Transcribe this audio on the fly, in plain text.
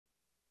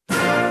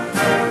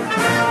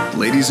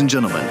Ladies and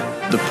gentlemen,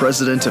 the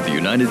President of the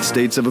United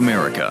States of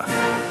America.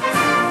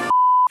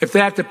 If they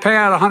have to pay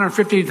out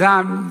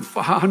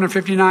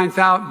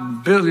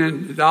 $159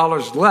 billion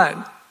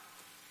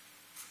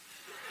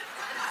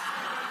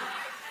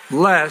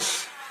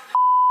less.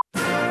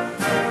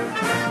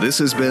 This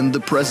has been the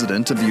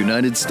President of the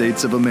United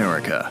States of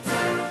America.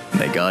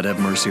 May God have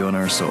mercy on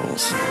our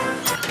souls.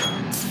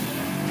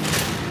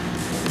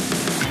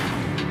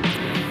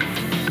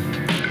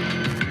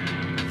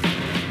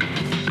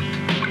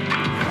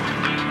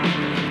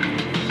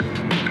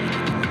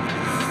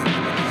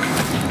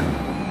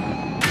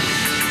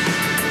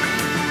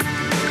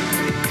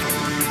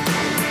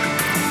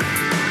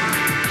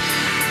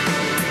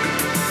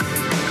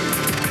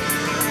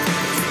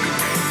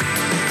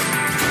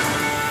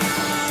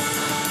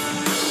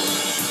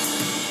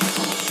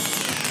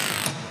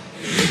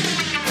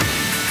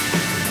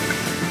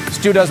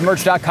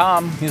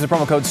 StuDoesMerch.com. Use the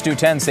promo code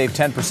STU10, save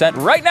 10%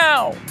 right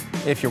now.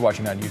 If you're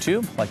watching on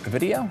YouTube, like the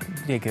video,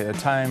 take a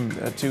time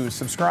to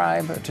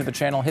subscribe to the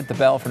channel, hit the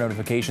bell for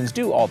notifications,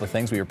 do all the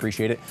things. We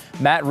appreciate it.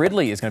 Matt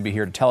Ridley is going to be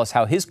here to tell us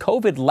how his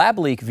COVID lab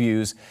leak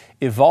views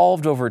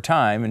evolved over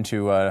time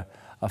into a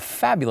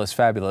fabulous,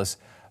 fabulous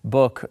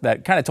book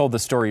that kind of told the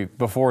story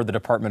before the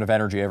Department of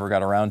Energy ever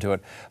got around to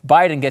it.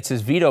 Biden gets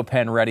his veto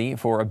pen ready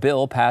for a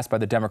bill passed by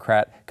the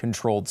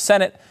Democrat-controlled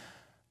Senate.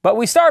 But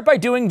we start by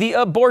doing the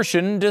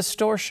abortion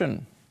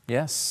distortion.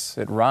 Yes,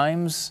 it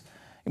rhymes.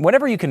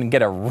 Whenever you can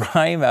get a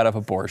rhyme out of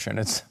abortion,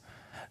 next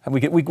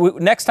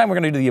time we're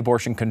going to do the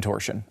abortion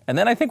contortion. And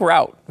then I think we're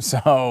out.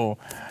 So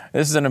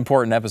this is an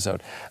important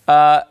episode.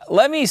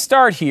 Let me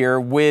start here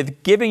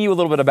with giving you a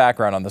little bit of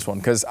background on this one,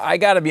 because I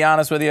got to be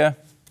honest with you,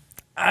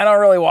 I don't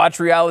really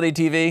watch reality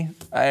TV.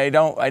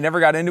 I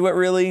never got into it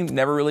really,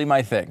 never really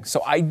my thing.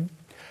 So I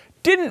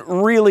didn't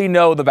really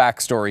know the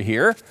backstory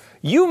here.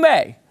 You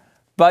may.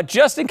 But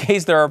just in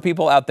case there are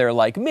people out there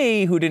like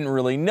me who didn't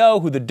really know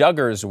who the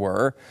Duggars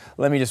were,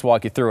 let me just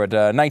walk you through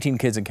it. 19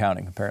 kids and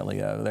counting. Apparently,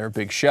 they're a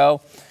big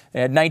show.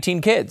 They had 19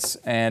 kids,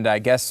 and I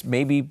guess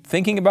maybe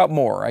thinking about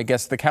more. I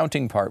guess the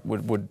counting part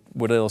would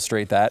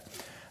illustrate that.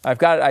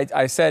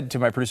 I said to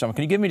my producer,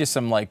 can you give me just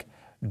some like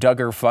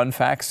Duggar fun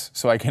facts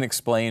so I can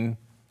explain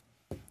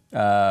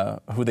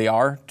who they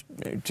are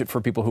for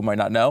people who might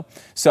not know?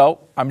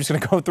 So I'm just going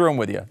to go through them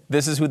with you.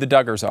 This is who the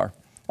Duggars are.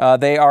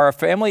 They are a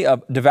family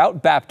of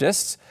devout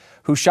Baptists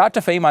who shot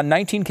to fame on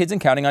 19 Kids and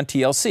Counting on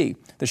TLC.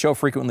 The show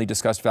frequently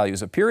discussed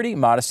values of purity,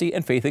 modesty,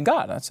 and faith in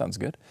God. That sounds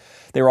good.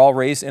 They were all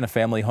raised in a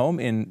family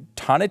home in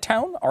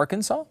Tonetown,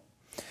 Arkansas.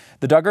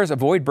 The Duggars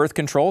avoid birth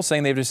control,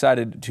 saying they've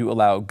decided to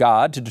allow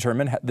God to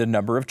determine the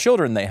number of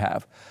children they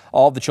have.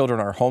 All of the children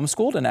are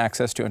homeschooled, and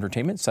access to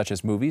entertainment, such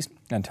as movies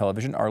and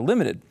television, are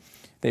limited.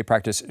 They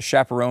practice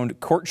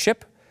chaperoned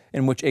courtship,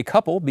 in which a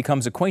couple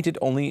becomes acquainted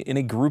only in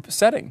a group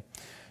setting.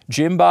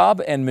 Jim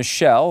Bob and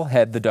Michelle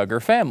head the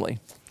Duggar family.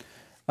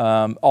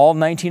 All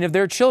 19 of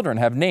their children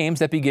have names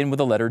that begin with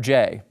the letter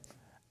J.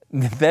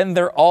 Then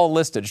they're all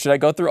listed. Should I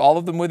go through all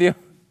of them with you?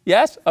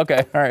 Yes? Okay.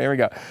 All right, here we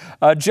go.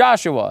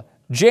 Joshua,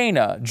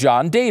 Jana,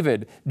 John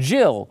David,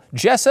 Jill,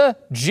 Jessa,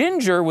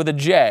 Ginger with a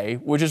J,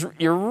 which is,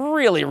 you're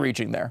really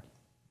reaching there.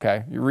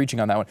 Okay, you're reaching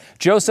on that one.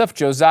 Joseph,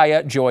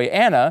 Josiah,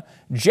 Joanna,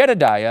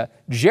 Jedediah,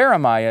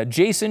 Jeremiah,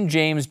 Jason,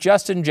 James,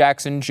 Justin,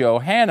 Jackson,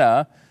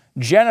 Johanna,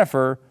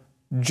 Jennifer,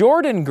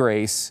 Jordan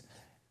Grace,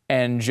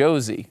 and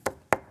Josie.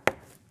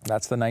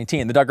 That's the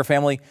 19. The Duggar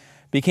family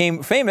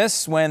became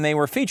famous when they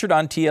were featured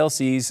on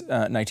TLC's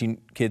 19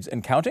 Kids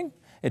and Counting.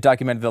 It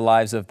documented the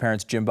lives of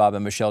parents Jim Bob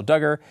and Michelle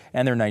Duggar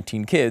and their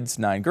 19 kids,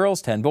 9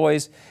 girls, 10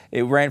 boys.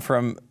 It ran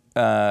from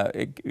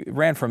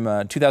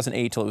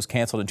 2008 till it was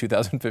canceled in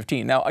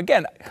 2015. Now,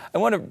 again, I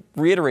want to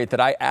reiterate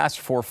that I asked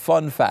for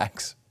fun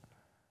facts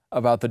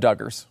about the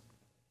Duggars.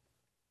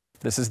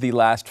 This is the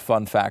last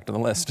fun fact on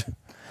the list.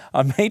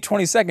 On May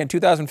 22nd,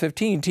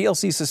 2015,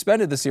 TLC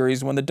suspended the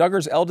series when the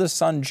Duggars' eldest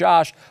son,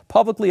 Josh,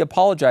 publicly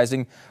apologized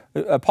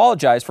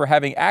for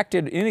having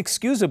acted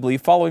inexcusably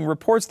following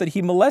reports that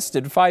he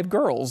molested 5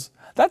 girls.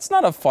 That's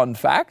not a fun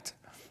fact.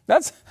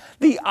 That's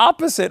the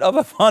opposite of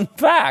a fun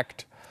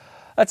fact.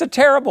 That's a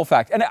terrible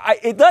fact. And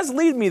it does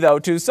lead me, though,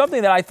 to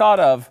something that I thought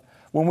of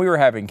when we were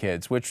having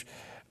kids, which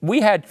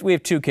we have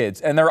 2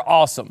 kids, and they're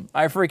awesome.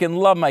 I freaking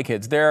love my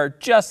kids. They're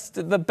just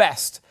the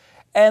best.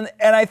 And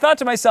I thought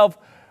to myself,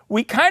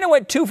 we kind of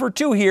went 2 for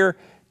 2 here.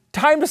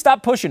 Time to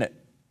stop pushing it.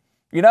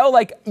 You know,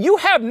 like, you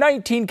have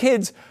 19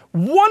 kids.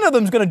 One of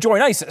them's going to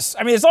join ISIS.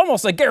 I mean, it's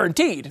almost like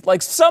guaranteed.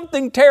 Like,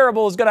 something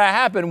terrible is going to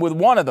happen with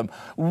one of them.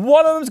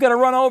 One of them's going to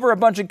run over a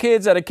bunch of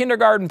kids at a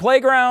kindergarten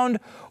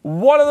playground.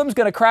 One of them's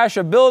going to crash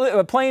a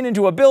plane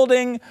into a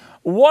building.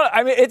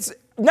 It's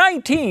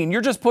 19.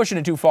 You're just pushing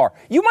it too far.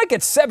 You might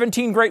get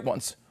 17 great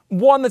ones.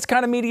 One that's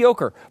kind of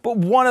mediocre. But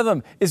one of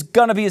them is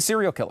going to be a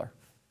serial killer.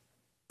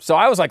 So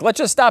I was like, let's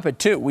just stop at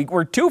 2.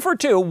 We're 2 for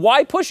 2.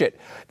 Why push it?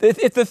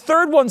 If the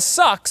third one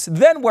sucks,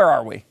 then where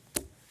are we?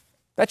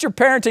 That's your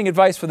parenting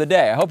advice for the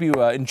day. I hope you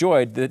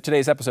enjoyed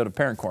today's episode of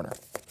Parent Corner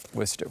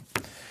with Stu.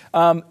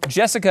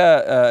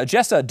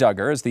 Jessa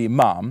Duggar is the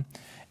mom,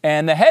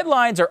 and the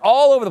headlines are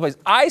all over the place.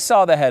 I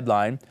saw the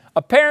headline.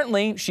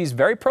 Apparently, she's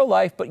very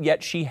pro-life, but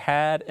yet she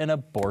had an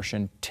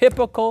abortion.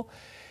 Typical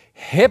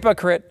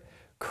hypocrite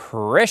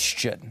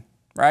Christian,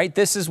 right?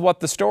 This is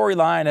what the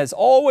storyline has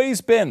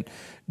always been.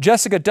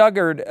 Jessica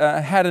Duggar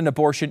had an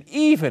abortion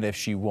even if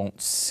she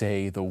won't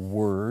say the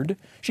word.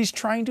 She's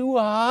trying to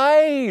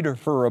hide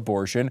her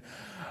abortion,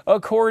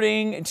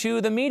 according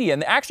to the media.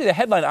 And actually, the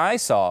headline I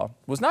saw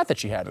was not that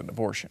she had an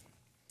abortion,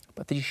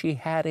 but that she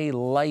had a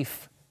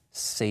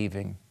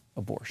life-saving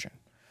abortion.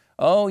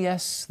 Oh,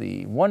 yes,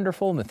 the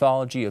wonderful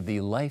mythology of the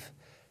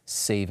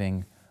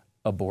life-saving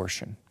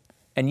abortion.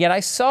 And yet I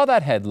saw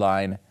that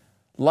headline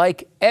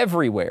like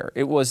everywhere.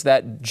 It was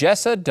that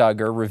Jessa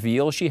Duggar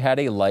reveals she had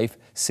a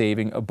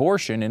life-saving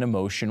abortion in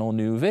emotional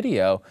new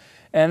video.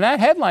 And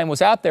that headline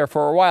was out there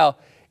for a while.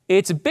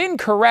 It's been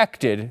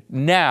corrected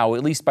now,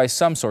 at least by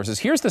some sources.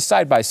 Here's the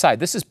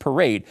side-by-side. This is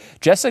Parade.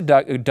 Jessa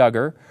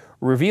Duggar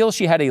reveals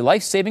she had a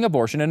life-saving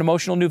abortion in an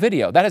emotional new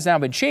video. That has now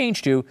been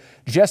changed to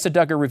Jessa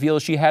Duggar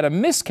reveals she had a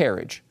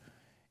miscarriage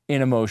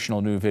in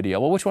emotional new video.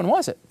 Well, which one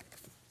was it?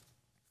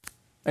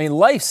 I mean,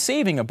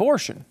 life-saving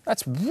abortion.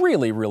 That's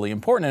really, really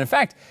important. And in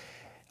fact,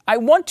 I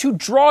want to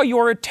draw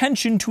your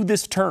attention to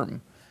this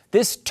term.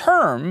 This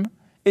term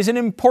is an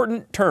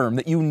important term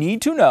that you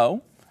need to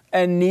know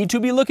and need to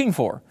be looking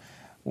for.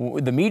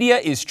 The media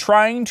is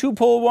trying to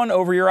pull one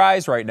over your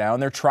eyes right now,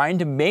 and they're trying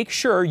to make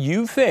sure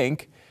you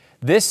think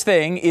this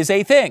thing is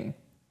a thing.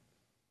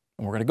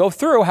 And we're going to go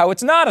through how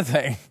it's not a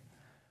thing.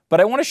 But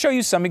I want to show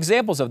you some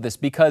examples of this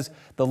because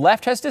the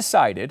left has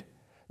decided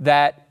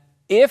that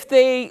if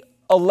they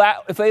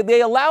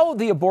allow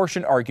the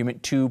abortion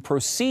argument to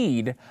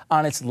proceed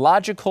on its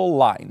logical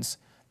lines,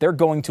 they're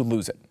going to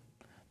lose it.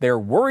 They're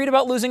worried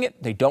about losing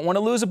it. They don't want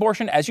to lose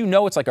abortion. As you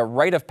know, it's like a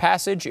rite of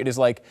passage. It is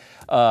like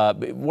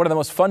one of the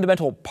most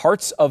fundamental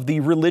parts of the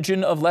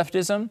religion of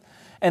leftism.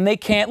 And they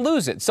can't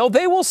lose it. So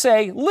they will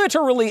say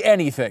literally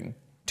anything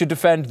to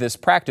defend this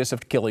practice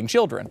of killing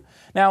children.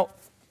 Now,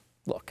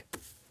 look,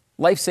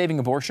 life-saving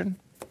abortion,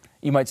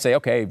 you might say,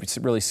 okay, it's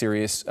a really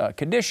serious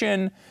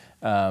condition.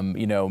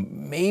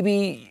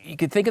 Maybe you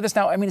could think of this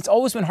now. I mean, it's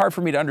always been hard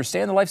for me to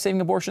understand the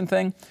life-saving abortion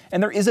thing.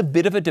 And there is a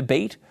bit of a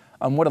debate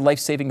on what a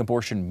life-saving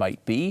abortion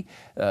might be.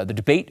 The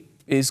debate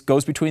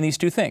goes between these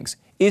two things.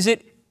 Is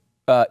it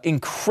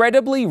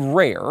incredibly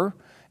rare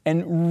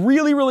and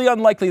really, really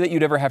unlikely that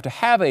you'd ever have to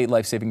have a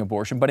life-saving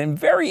abortion, but in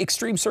very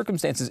extreme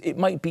circumstances, it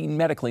might be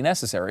medically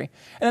necessary?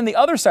 And then the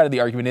other side of the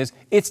argument is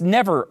it's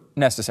never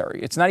necessary.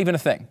 It's not even a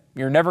thing.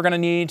 You're never going to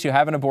need to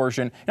have an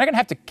abortion. You're not going to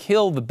have to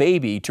kill the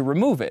baby to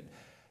remove it.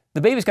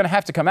 The baby's going to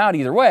have to come out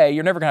either way.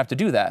 You're never going to have to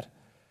do that.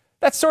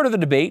 That's sort of the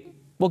debate.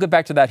 We'll get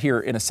back to that here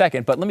in a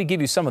second, but let me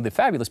give you some of the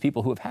fabulous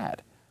people who have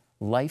had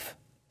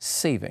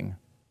life-saving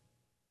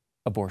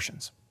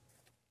abortions.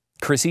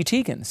 Chrissy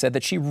Teigen said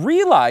that she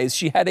realized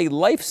she had a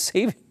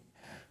life-saving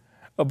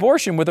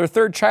abortion with her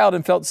third child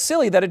and felt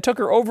silly that it took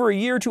her over a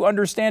year to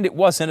understand it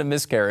wasn't a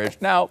miscarriage.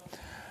 Now,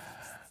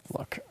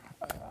 look,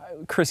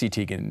 Chrissy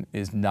Teigen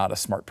is not a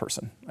smart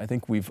person. I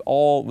think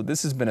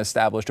this has been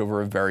established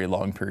over a very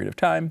long period of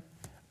time.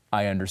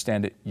 I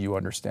understand it. You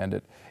understand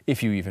it,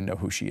 if you even know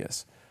who she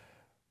is.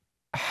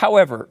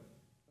 However,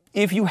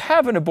 if you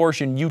have an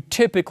abortion, you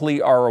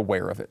typically are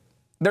aware of it.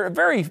 There are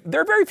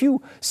very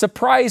few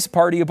surprise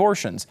party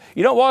abortions.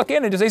 You don't walk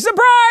in and just say,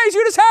 surprise,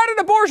 you just had an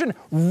abortion.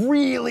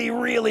 Really,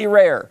 really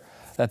rare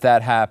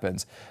that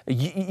happens.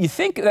 You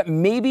think that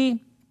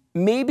maybe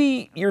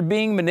you're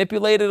being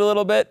manipulated a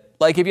little bit?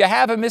 Like if you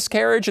have a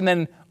miscarriage and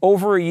then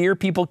over a year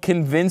people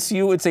convince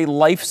you it's a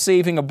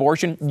life-saving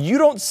abortion, you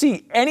don't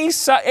see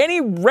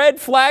any red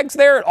flags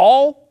there at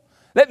all?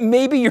 That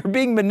maybe you're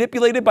being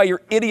manipulated by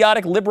your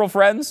idiotic liberal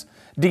friends?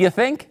 Do you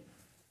think?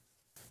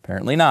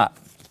 Apparently not.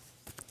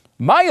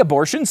 My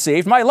abortion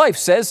saved my life,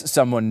 says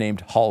someone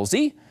named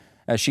Halsey,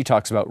 as she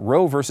talks about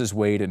Roe versus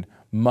Wade and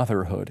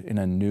motherhood in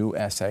a new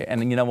essay.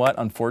 And you know what?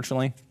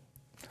 Unfortunately,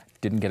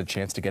 didn't get a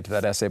chance to get to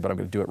that essay, but I'm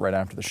going to do it right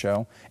after the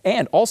show.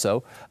 And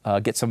also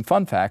get some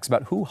fun facts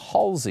about who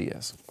Halsey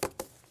is.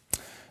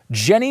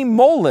 Jenny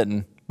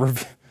Molin,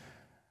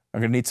 I'm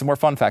going to need some more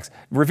fun facts,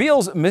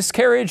 reveals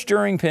miscarriage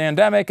during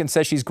pandemic and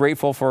says she's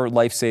grateful for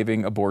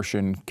life-saving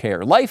abortion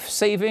care.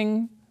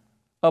 Life-saving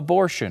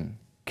abortion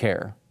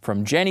care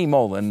from Jenny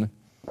Molin,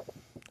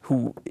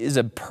 who is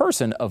a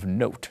person of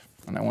note.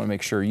 And I want to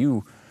make sure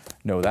you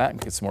know that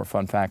and get some more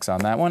fun facts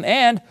on that one.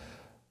 And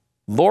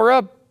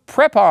Laura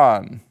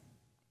Prepon.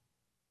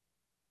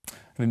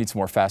 I'm going to need some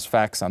more fast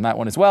facts on that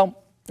one as well.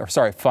 Or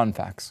sorry, fun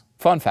facts.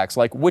 Fun facts,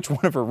 like which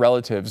one of her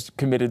relatives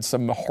committed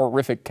some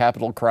horrific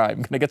capital crime.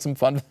 Going to get some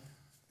fun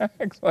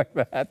facts like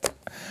that.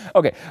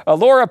 Okay,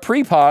 Laura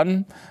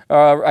Prepon,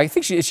 I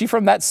think is she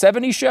from that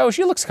 70s show?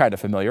 She looks kind of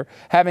familiar.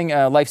 Having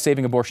a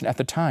life-saving abortion at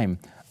the time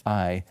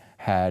I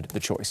had the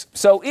choice.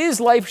 So is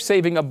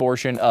life-saving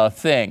abortion a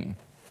thing?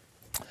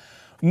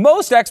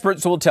 Most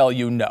experts will tell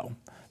you no.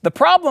 The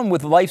problem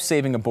with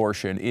life-saving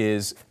abortion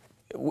is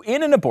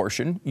in an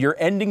abortion, you're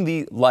ending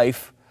the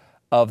life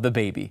of the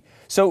baby.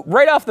 So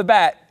right off the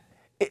bat,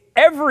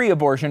 every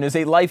abortion is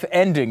a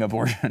life-ending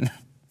abortion.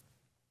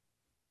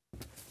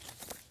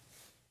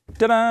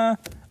 Ta-da!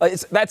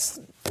 That's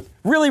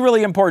really,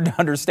 really important to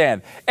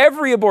understand.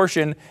 Every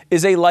abortion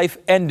is a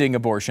life-ending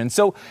abortion.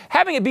 So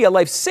having it be a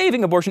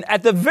life-saving abortion,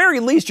 at the very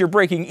least, you're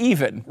breaking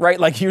even, right?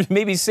 Like you're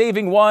maybe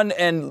saving one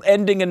and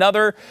ending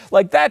another.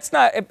 Like that's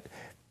not,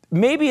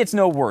 maybe it's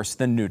no worse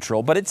than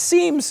neutral, but it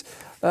seems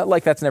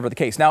like that's never the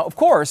case. Now, of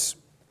course,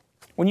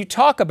 when you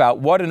talk about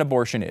what an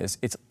abortion is,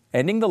 it's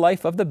ending the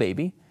life of the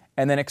baby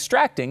and then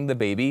extracting the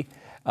baby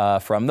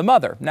from the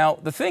mother. Now,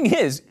 the thing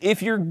is,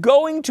 if you're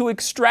going to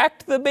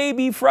extract the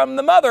baby from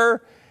the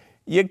mother,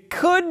 you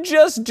could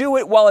just do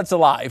it while it's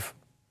alive.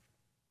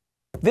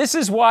 This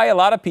is why a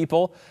lot of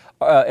people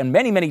and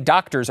many, many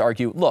doctors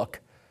argue, look,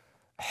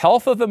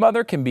 health of the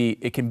mother there can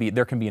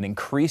be an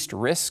increased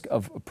risk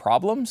of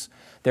problems.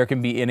 There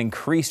can be an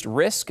increased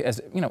risk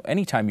as,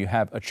 anytime you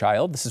have a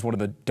child. This is one of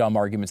the dumb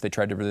arguments they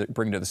tried to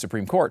bring to the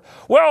Supreme Court.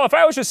 Well, if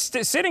I was just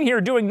sitting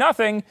here doing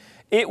nothing,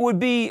 it would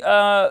be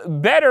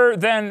better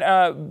than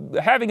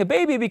having a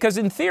baby because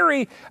in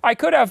theory, I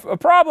could have a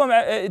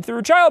problem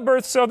through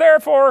childbirth. So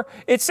therefore,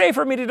 it's safe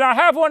for me to not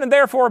have one and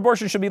therefore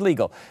abortion should be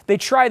legal. They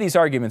try these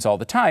arguments all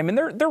the time and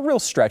they're real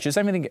stretches.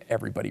 I think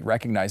everybody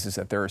recognizes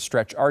that there are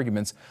stretch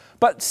arguments,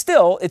 but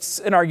still it's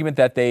an argument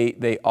that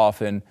they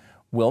often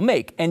will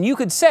make. And you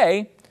could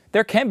say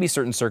there can be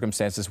certain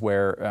circumstances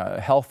where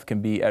health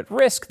can be at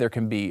risk, there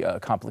can be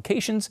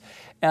complications,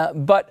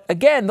 but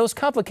again, those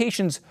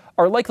complications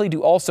are likely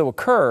to also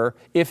occur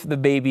if the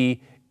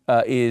baby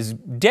is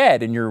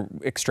dead and you're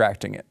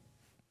extracting it.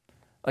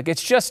 Like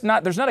it's just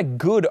not, there's not a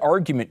good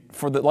argument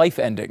for the life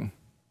ending.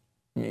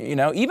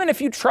 Even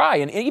if you try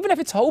and even if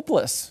it's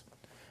hopeless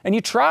and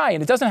you try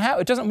and it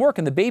doesn't work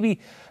and the baby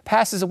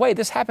passes away,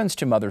 this happens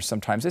to mothers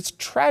sometimes. It's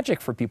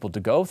tragic for people to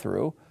go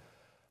through.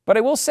 But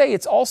I will say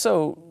it's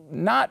also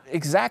not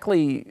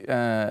exactly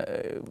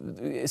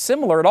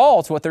similar at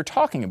all to what they're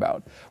talking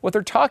about. What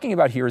they're talking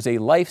about here is a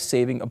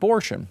life-saving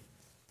abortion.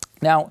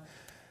 Now,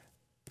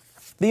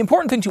 the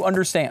important thing to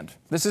understand,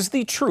 this is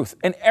the truth,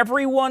 and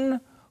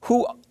everyone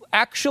who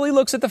actually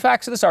looks at the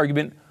facts of this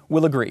argument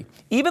will agree.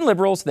 Even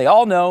liberals, they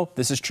all know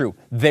this is true.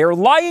 They're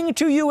lying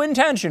to you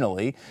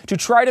intentionally to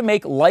try to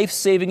make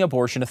life-saving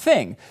abortion a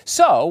thing.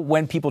 So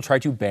when people try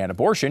to ban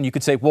abortion, you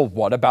could say, well,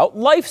 what about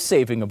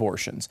life-saving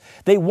abortions?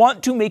 They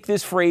want to make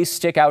this phrase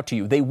stick out to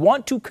you. They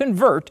want to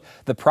convert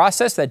the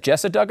process that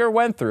Jessa Duggar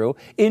went through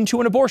into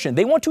an abortion.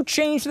 They want to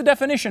change the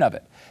definition of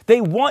it.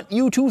 They want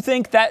you to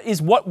think that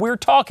is what we're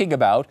talking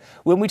about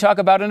when we talk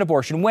about an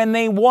abortion, when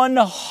they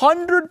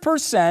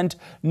 100%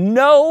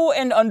 know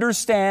and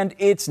understand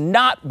it's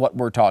not what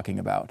we're talking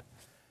about.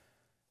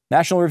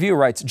 National Review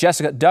writes,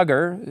 Jessa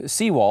Duggar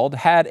Seewald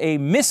had a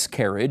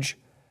miscarriage,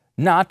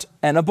 not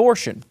an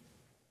abortion.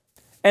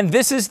 And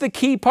this is the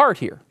key part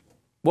here.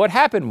 What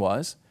happened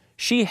was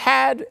she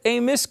had a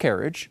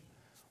miscarriage.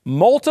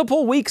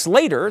 Multiple weeks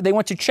later, they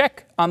went to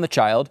check on the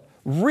child,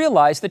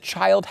 realized the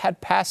child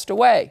had passed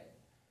away.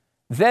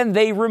 Then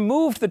they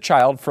removed the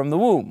child from the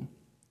womb.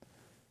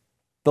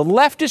 The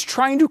left is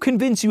trying to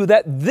convince you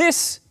that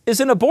this is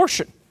an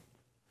abortion.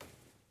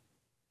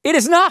 It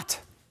is not.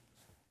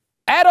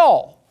 At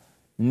all.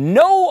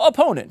 No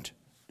opponent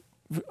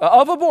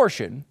of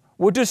abortion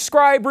would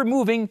describe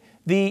removing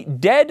the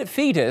dead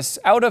fetus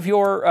out of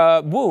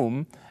your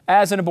womb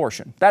as an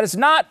abortion. That is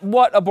not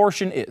what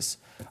abortion is.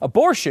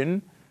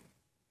 Abortion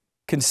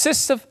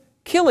consists of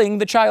killing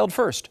the child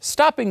first,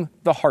 stopping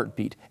the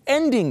heartbeat,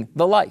 ending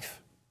the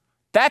life.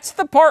 That's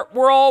the part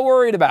we're all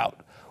worried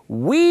about.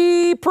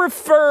 We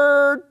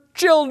prefer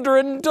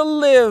children to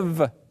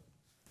live.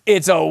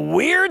 It's a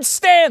weird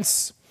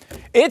stance.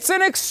 It's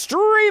an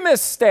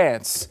extremist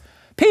stance.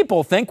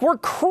 People think we're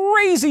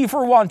crazy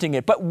for wanting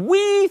it, but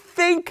we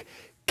think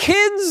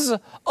kids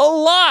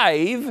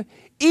alive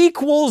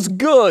equals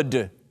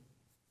good.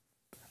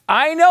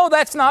 I know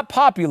that's not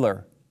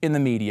popular in the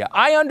media.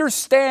 I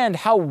understand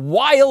how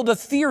wild a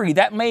theory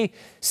that may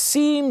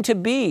seem to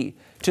be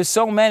to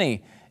so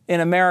many in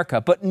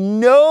America, but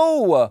nobody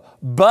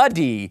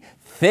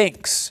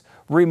thinks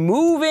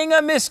removing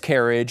a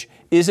miscarriage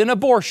is an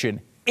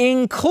abortion,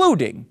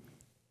 including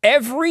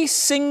every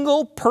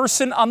single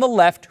person on the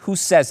left who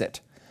says it.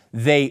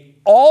 They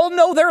all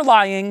know they're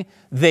lying.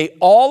 They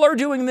all are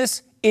doing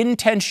this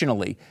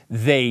intentionally.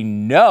 They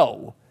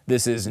know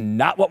this is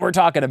not what we're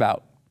talking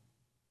about.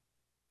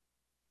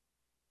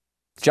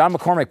 John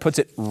McCormack puts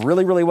it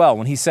really, really well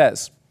when he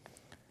says,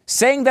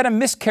 saying that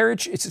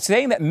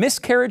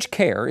miscarriage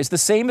care is the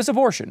same as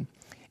abortion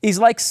is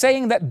like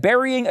saying that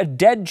burying a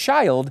dead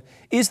child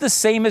is the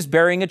same as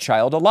burying a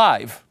child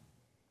alive.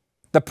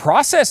 The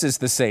process is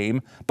the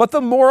same, but the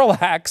moral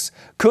acts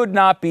could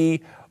not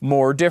be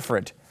more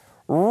different.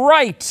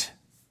 Right.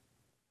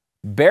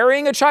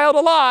 Burying a child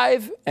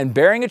alive and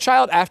burying a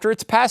child after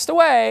it's passed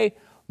away,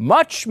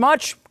 much,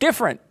 much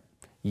different.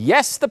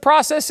 Yes, the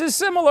process is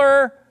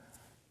similar,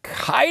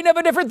 kind of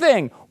a different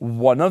thing.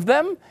 One of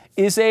them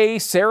is a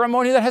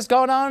ceremony that has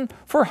gone on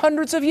for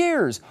hundreds of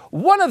years.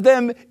 One of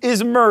them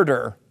is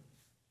murder.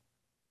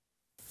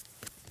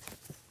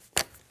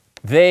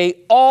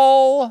 They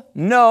all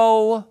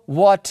know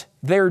what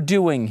they're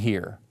doing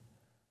here.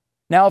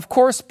 Now, of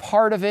course,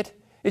 part of it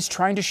is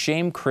trying to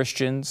shame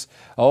Christians.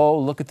 Oh,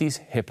 look at these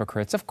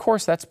hypocrites. Of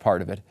course, that's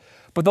part of it.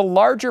 But the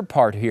larger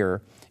part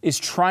here is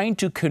trying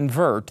to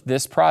convert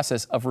this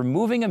process of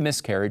removing a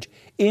miscarriage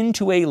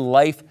into a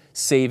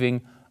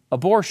life-saving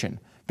abortion,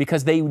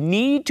 because they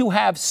need to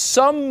have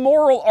some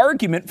moral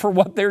argument for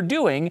what they're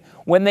doing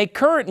when they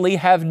currently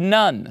have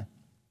none.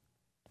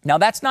 Now,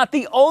 that's not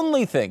the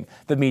only thing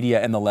the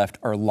media and the left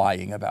are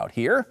lying about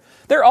here.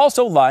 They're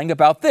also lying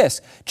about this.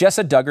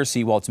 Jessa Duggar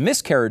Seewald's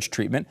miscarriage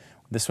treatment,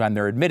 this time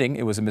they're admitting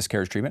it was a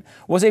miscarriage treatment,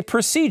 was a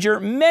procedure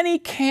many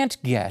can't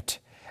get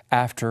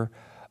after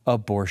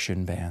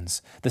abortion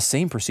bans. The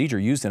same procedure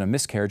used in a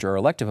miscarriage or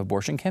elective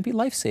abortion can be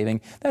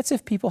life-saving. That's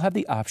if people have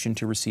the option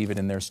to receive it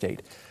in their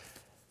state.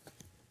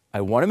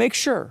 I want to make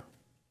sure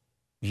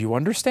you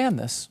understand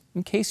this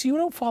in case you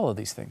don't follow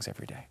these things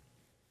every day.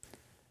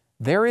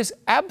 There is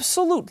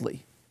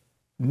absolutely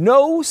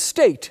no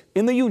state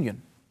in the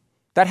Union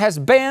that has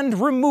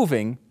banned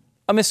removing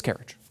a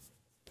miscarriage.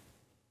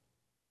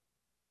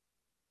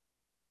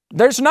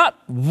 There's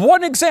not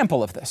one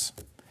example of this.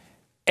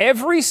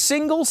 Every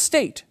single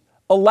state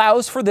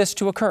allows for this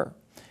to occur.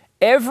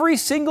 Every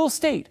single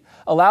state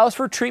allows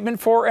for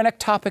treatment for an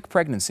ectopic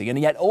pregnancy. And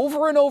yet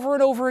over and over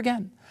and over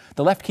again,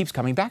 the left keeps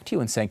coming back to you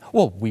and saying,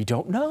 well, we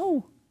don't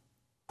know.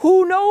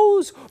 Who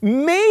knows?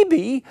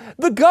 Maybe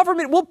the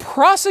government will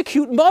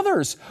prosecute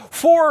mothers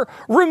for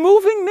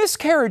removing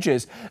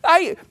miscarriages.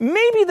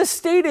 Maybe the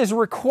state is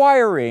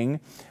requiring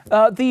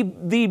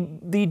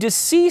the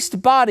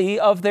deceased body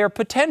of their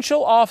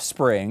potential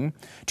offspring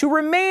to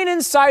remain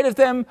inside of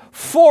them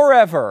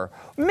forever.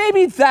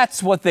 Maybe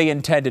that's what they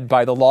intended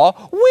by the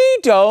law. We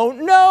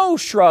don't know,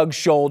 shrug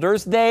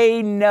shoulders.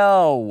 They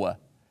know.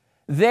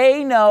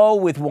 They know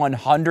with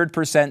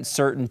 100%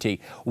 certainty.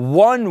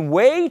 One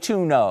way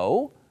to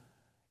know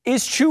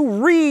is to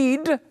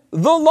read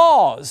the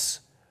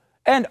laws.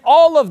 And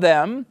all of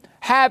them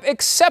have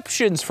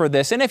exceptions for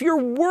this. And if you're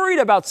worried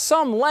about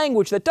some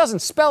language that doesn't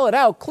spell it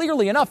out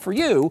clearly enough for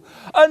you,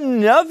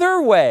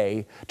 another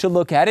way to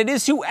look at it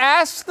is to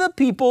ask the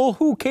people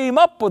who came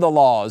up with the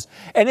laws.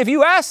 And if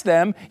you ask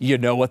them, you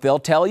know what they'll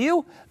tell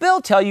you?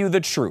 They'll tell you the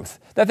truth,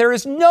 that there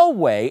is no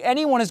way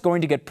anyone is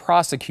going to get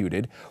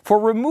prosecuted for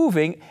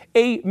removing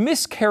a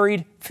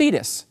miscarried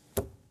fetus.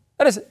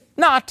 That is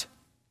not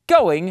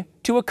going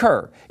to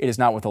occur. It is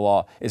not what the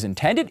law is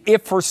intended.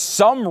 If for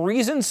some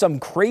reason some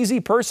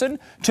crazy person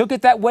took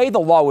it that way, the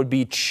law would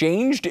be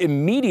changed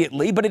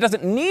immediately, but it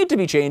doesn't need to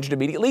be changed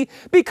immediately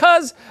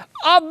because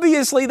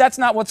obviously that's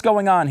not what's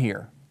going on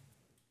here.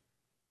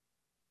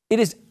 It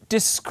is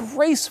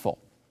disgraceful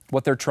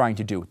what they're trying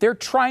to do. They're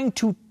trying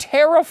to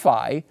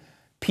terrify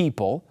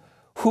people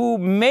who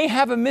may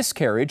have a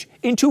miscarriage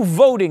into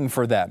voting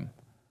for them.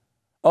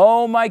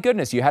 Oh my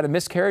goodness, you had a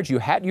miscarriage, you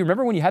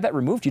remember when you had that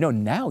removed? You know,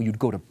 now you'd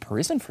go to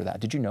prison for that.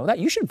 Did you know that?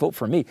 You should vote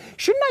for me.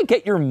 Shouldn't I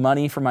get your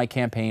money for my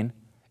campaign?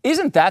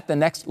 Isn't that the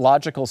next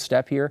logical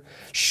step here?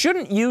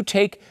 Shouldn't you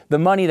take the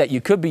money that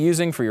you could be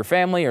using for your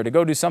family or to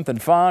go do something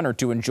fun or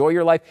to enjoy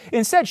your life?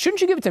 Instead,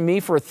 shouldn't you give it to me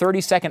for a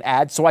 30-second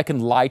ad so I can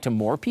lie to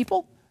more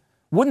people?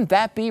 Wouldn't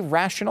that be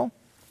rational?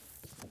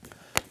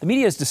 The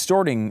media is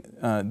distorting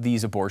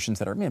these abortions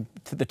that are,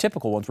 the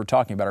typical ones we're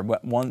talking about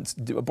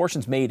are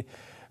abortions made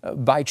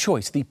by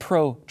choice, the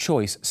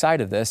pro-choice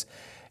side of this.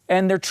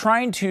 And they're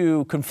trying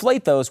to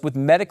conflate those with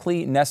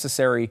medically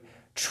necessary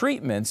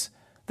treatments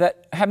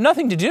that have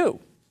nothing to do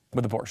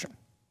with abortion.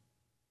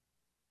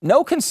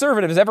 No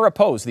conservative has ever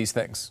opposed these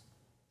things.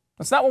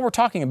 That's not what we're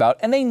talking about,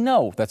 and they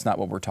know that's not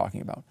what we're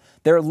talking about.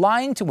 They're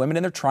lying to women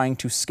and they're trying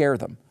to scare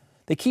them.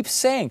 They keep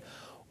saying,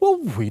 well,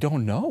 we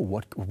don't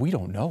know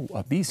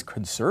these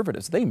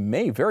conservatives. They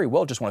may very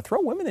well just want to throw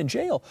women in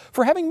jail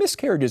for having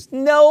miscarriages.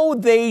 No,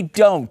 they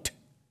don't.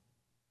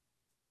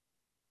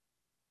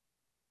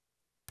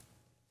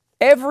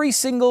 Every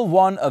single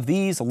one of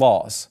these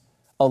laws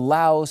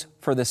allows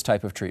for this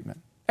type of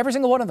treatment. Every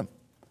single one of them.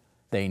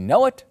 They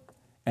know it,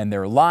 and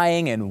they're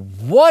lying, and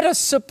what a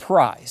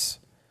surprise.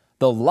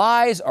 The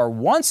lies are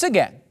once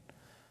again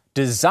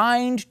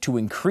designed to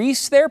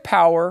increase their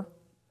power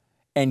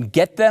and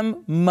get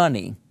them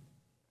money.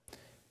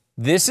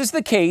 This is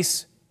the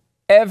case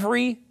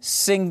every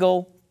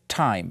single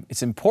time.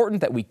 It's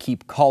important that we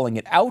keep calling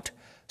it out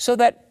so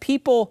that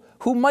people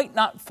who might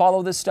not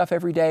follow this stuff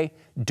every day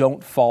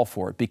don't fall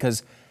for it,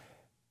 because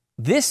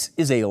this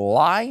is a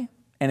lie,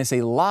 and it's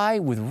a lie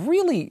with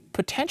really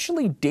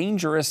potentially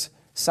dangerous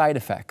side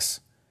effects.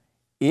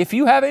 If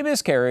you have a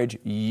miscarriage,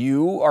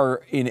 you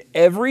are in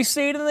every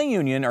state in the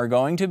union are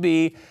going to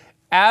be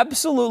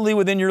absolutely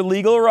within your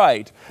legal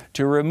right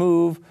to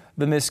remove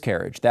the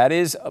miscarriage. That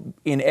is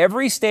in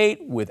every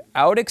state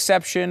without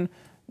exception.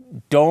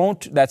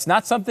 That's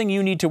not something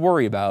you need to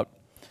worry about.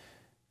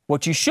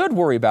 What you should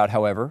worry about,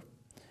 however,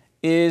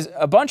 is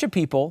a bunch of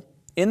people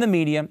in the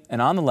media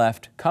and on the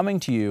left coming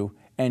to you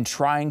and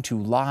trying to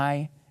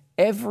lie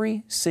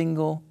every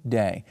single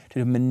day,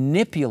 to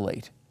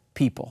manipulate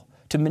people,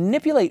 to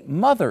manipulate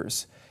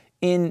mothers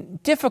in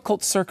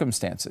difficult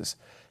circumstances,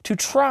 to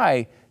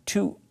try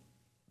to,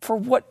 for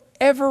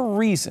whatever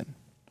reason,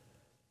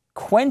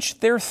 quench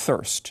their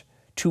thirst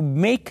to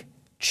make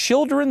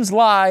children's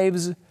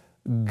lives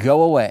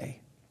go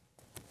away.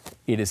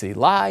 It is a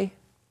lie,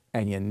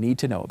 and you need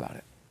to know about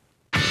it.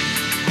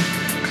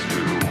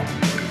 Stu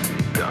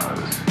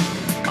does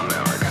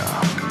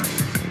America.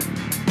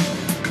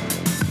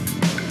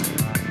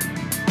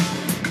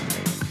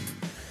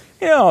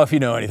 You know, if you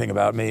know anything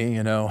about me,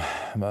 you know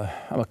I'm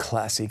a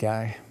classy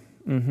guy.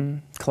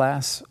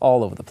 Class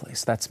all over the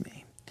place. That's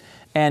me.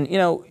 And you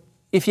know,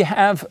 if you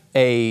have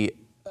a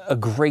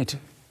great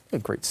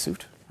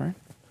suit, right?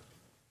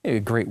 You have a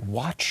great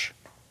watch.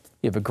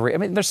 You have a great, I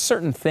mean, there's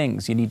certain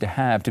things you need to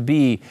have to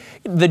be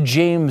the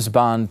James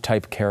Bond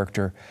type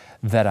character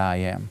that I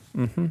am.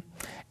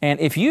 And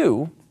if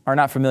you are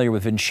not familiar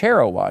with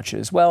VINCERO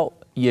watches, well,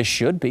 you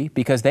should be,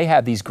 because they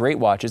have these great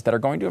watches that are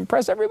going to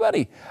impress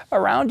everybody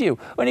around you.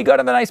 When you go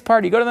to the nice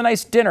party, you go to the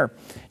nice dinner,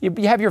 you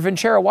have your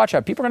VINCERO watch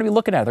out. People are going to be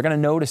looking at it. They're going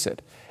to notice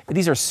it.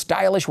 These are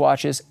stylish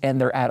watches, and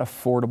they're at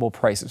affordable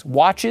prices.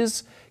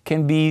 Watches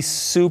can be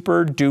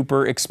super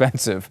duper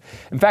expensive.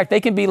 In fact,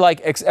 they can be like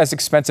as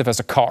expensive as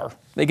a car.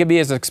 They can be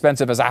as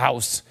expensive as a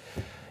house.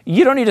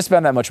 You don't need to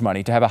spend that much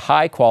money to have a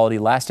high quality,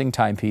 lasting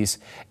timepiece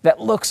that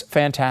looks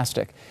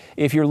fantastic.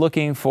 If you're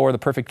looking for the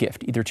perfect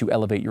gift, either to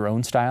elevate your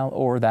own style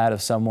or that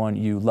of someone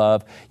you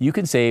love, you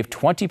can save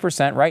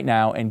 20% right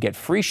now and get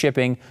free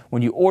shipping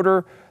when you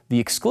order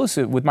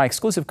with my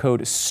exclusive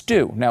code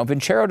STU. Now,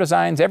 VINCERO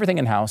designs everything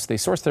in-house. They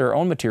source their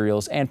own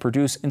materials and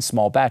produce in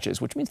small batches,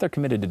 which means they're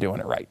committed to doing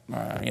it right.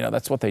 You know,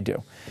 that's what they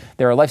do.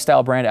 They're a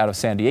lifestyle brand out of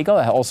San Diego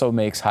that also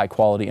makes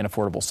high-quality and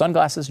affordable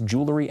sunglasses,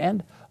 jewelry,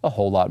 and a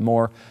whole lot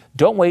more.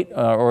 Don't wait,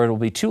 or it'll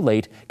be too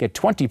late. Get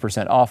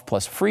 20% off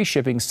plus free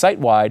shipping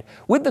site-wide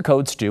with the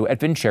code STU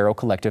at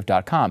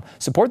VinceroCollective.com.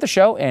 Support the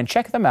show and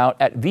check them out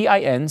at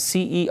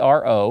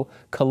VINCERO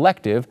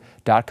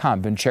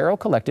Collective.com.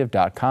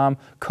 VinceroCollective.com.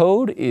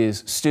 Code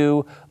is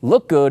STU.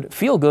 Look good,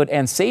 feel good,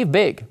 and save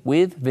big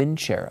with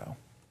VINCERO.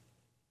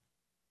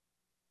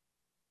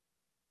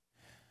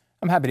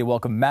 I'm happy to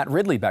welcome Matt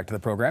Ridley back to the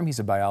program. He's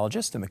a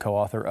biologist and the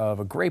co-author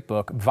of a great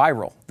book,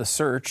 Viral, The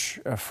Search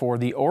for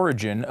the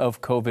Origin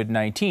of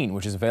COVID-19,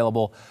 which is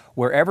available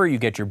wherever you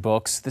get your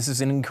books. This is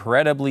an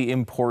incredibly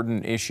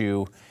important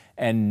issue,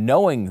 and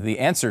knowing the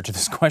answer to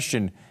this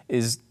question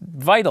is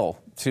vital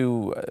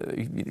to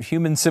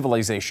human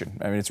civilization.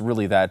 I mean, it's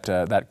really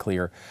that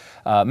clear.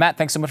 Matt,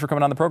 thanks so much for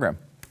coming on the program.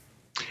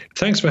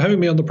 Thanks for having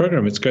me on the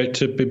program. It's great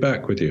to be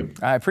back with you.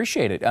 I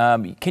appreciate it.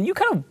 Can you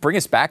kind of bring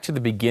us back to the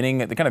beginning,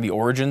 the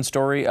origin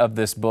story of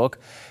this book?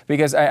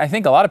 Because I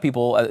think a lot of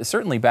people,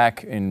 certainly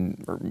back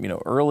in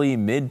early,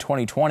 mid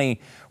 2020,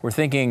 were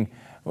thinking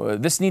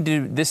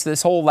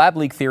this whole lab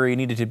leak theory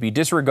needed to be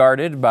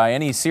disregarded by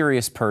any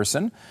serious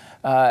person,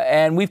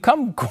 and we've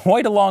come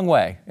quite a long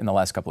way in the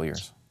last couple of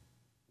years.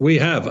 We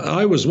have.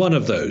 I was one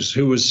of those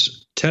who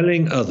was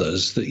telling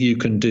others that you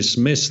can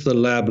dismiss the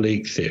lab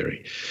leak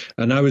theory.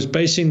 And I was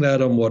basing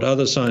that on what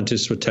other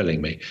scientists were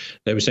telling me.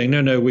 They were saying,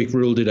 no, we've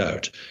ruled it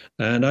out.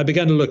 And I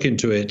began to look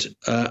into it.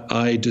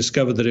 I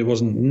discovered that it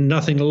wasn't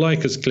nothing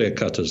like as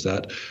clear-cut as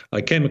that.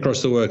 I came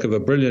across the work of a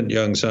brilliant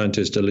young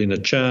scientist, Alina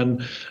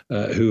Chan,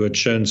 who had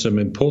shown some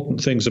important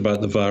things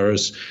about the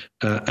virus.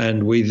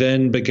 And we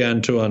then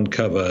began to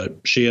uncover,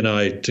 she and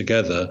I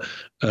together,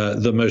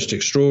 the most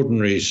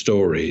extraordinary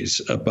stories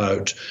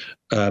about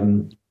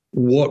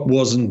what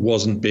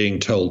wasn't being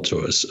told to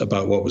us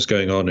about what was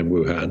going on in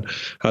Wuhan,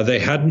 how they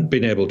hadn't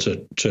been able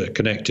to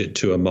connect it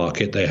to a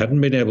market. They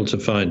hadn't been able to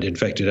find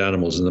infected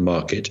animals in the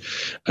market.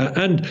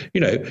 And,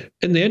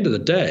 in the end of the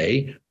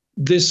day,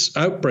 this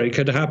outbreak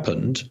had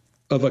happened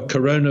of a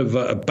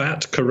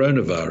bat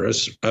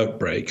coronavirus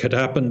outbreak had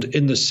happened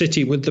in the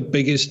city with the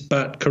biggest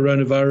bat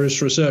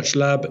coronavirus research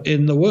lab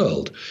in the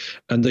world.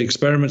 And the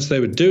experiments they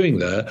were doing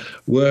there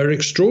were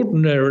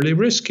extraordinarily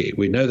risky.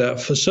 We know that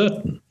for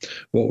certain.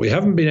 What we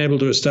haven't been able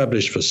to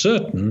establish for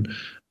certain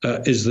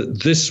is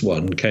that this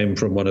one came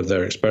from one of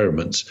their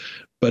experiments,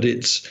 but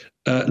it's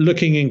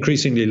looking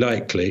increasingly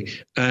likely.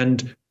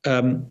 And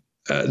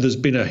there's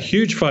been a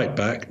huge fight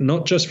back,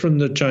 not just from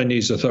the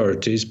Chinese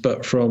authorities,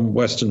 but from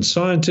Western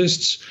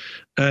scientists.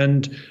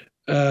 And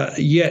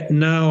yet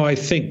now, I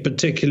think,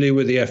 particularly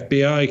with the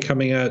FBI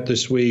coming out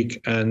this week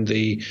and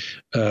the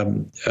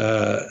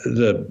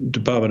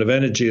Department of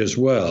Energy as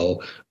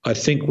well, I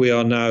think we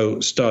are now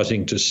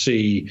starting to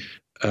see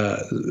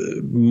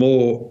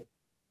more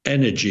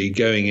energy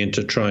going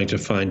into trying to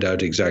find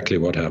out exactly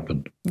what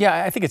happened.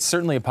 Yeah, I think it's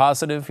certainly a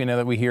positive,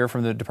 that we hear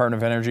from the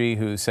Department of Energy,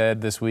 who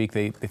said this week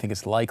they think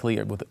it's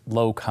likely, with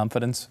low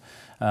confidence,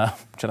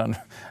 which I don't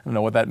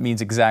know what that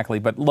means exactly,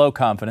 but low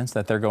confidence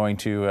that they're going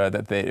to,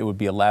 it would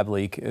be a lab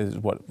leak is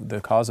what the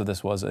cause of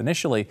this was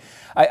initially.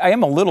 I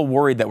am a little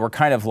worried that we're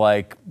kind of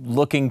like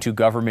looking to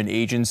government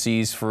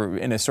agencies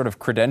in a sort of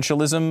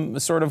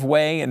credentialism sort of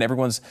way, and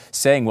everyone's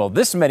saying, well,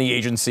 this many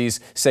agencies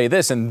say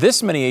this and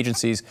this many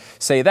agencies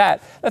say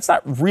that. That's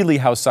not really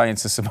how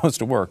science is supposed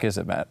to work, is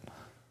it, Matt?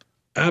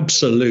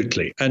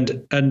 Absolutely.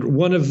 And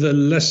one of the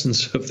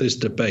lessons of this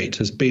debate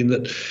has been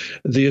that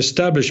the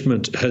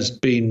establishment has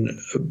been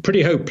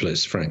pretty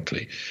hopeless,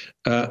 frankly.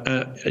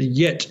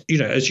 Yet,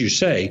 as you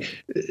say,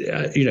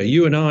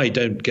 you and I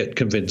don't get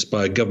convinced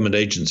by a government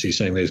agency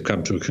saying they've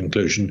come to a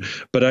conclusion,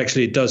 but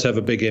actually it does have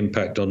a big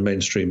impact on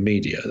mainstream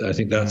media. I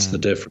think that's the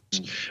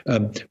difference.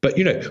 But,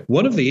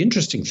 one of the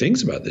interesting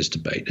things about this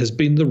debate has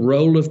been the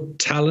role of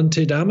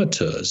talented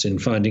amateurs in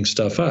finding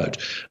stuff out.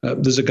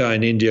 There's a guy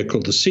in India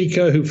called the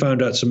Seeker who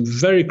found out some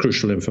very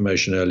crucial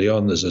information early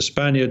on. There's a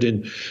Spaniard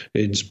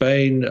in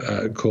Spain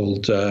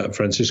called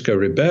Francisco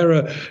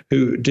Ribera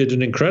who did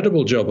an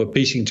incredible job of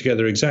piecing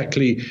together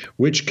exactly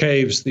which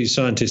caves these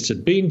scientists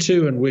had been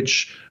to and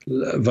which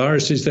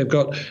viruses they've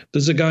got.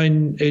 There's a guy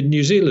in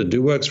New Zealand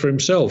who works for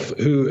himself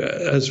who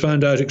has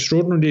found out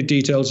extraordinary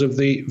details of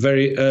the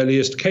very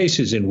earliest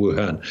cases in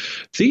Wuhan.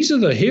 These are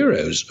the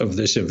heroes of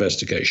this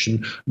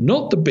investigation,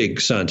 not the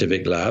big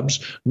scientific labs,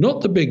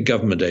 not the big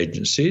government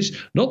agencies,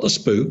 not the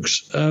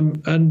spooks,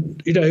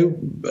 and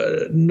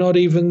not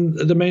even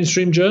the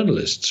mainstream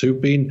journalists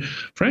who've been,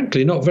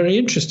 frankly, not very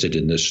interested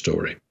in this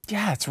story.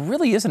 Yeah, it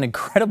really is an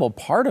incredible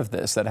part of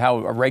this, that how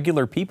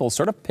regular people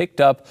sort of picked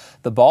up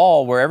the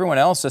ball where everyone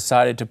else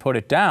decided to put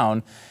it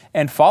down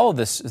and follow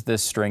this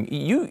string.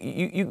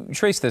 You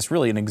trace this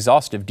really in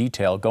exhaustive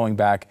detail going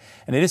back,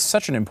 and it is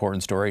such an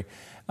important story,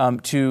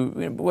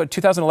 to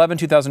 2011,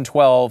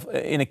 2012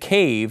 in a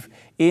cave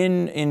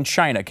in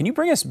China. Can you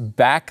bring us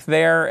back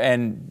there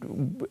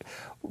and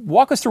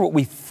walk us through what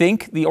we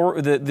think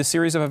the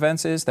series of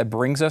events is that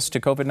brings us to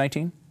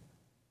COVID-19?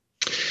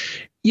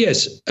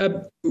 Yes,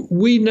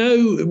 we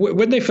know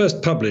when they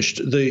first published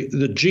the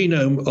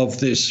genome of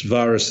this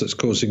virus that's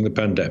causing the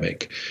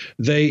pandemic,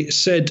 they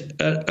said,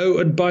 oh,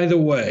 and by the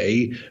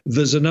way,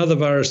 there's another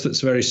virus that's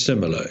very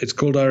similar. It's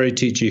called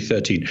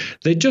RATG13.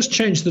 They just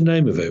changed the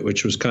name of it,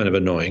 which was kind of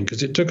annoying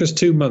because it took us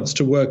 2 months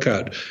to work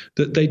out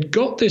that they'd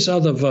got this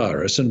other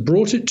virus and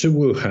brought it to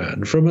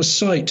Wuhan from a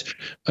site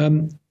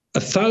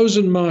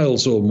 1,000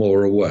 miles or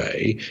more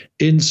away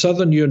in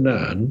southern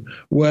Yunnan,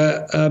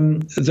 where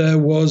there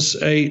was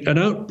an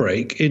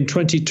outbreak in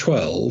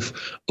 2012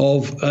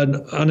 of an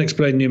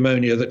unexplained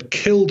pneumonia that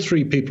killed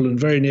 3 people and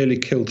very nearly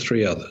killed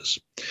 3 others.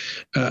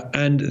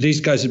 And these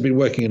guys had been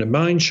working in a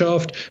mine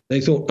shaft. They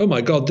thought, oh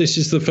my God, this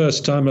is the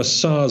first time a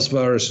SARS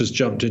virus has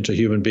jumped into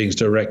human beings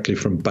directly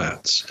from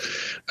bats.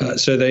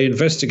 So they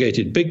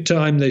investigated big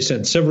time. They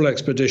sent several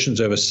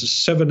expeditions, over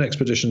 7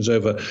 expeditions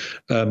over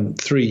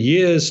 3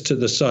 years to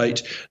the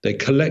site. They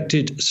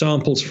collected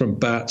samples from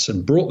bats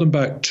and brought them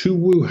back to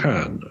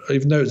Wuhan,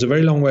 even though it's a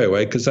very long way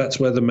away, because that's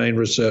where the main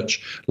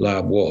research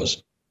lab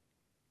was.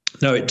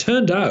 Now, it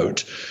turned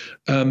out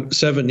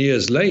 7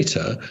 years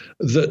later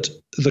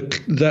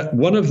that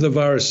one of the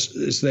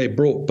viruses they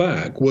brought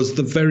back was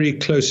the very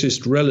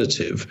closest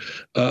relative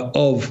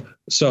of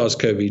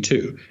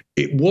SARS-CoV-2.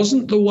 It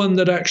wasn't the one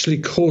that actually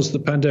caused the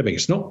pandemic.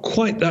 It's not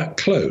quite that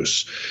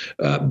close,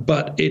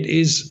 but it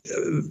is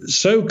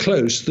so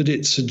close that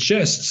it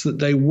suggests that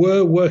they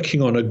were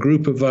working on a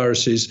group of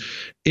viruses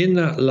in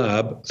that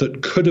lab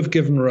that could have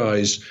given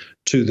rise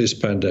to this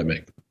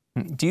pandemic.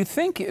 Do you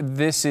think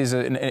this is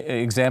an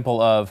example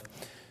of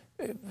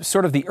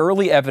sort of the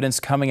early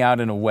evidence coming out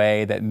in a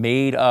way that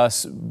made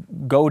us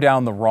go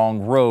down the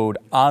wrong road,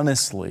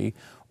 honestly?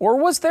 Or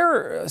was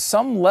there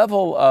some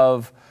level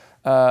of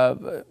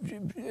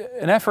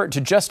an effort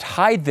to just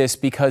hide this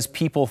because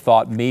people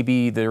thought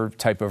maybe their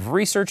type of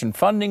research and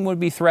funding would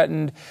be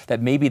threatened,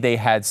 that maybe they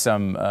had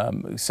some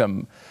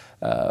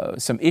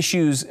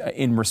issues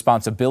in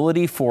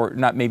responsibility for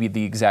not maybe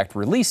the exact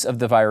release of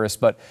the virus,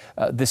 but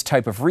this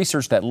type of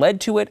research that led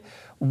to it?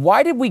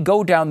 Why did we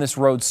go down this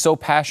road so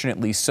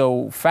passionately,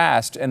 so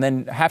fast, and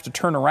then have to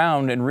turn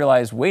around and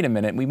realize, wait a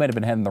minute, we might have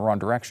been heading the wrong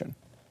direction?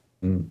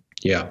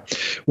 Yeah.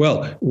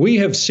 Well, we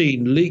have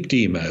seen leaked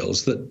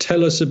emails that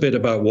tell us a bit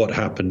about what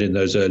happened in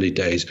those early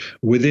days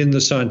within the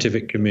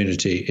scientific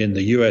community in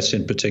the US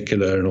in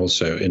particular and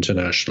also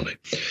internationally.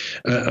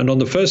 And on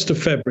the 1st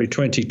of February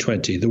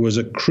 2020, there was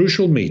a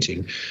crucial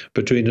meeting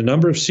between a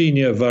number of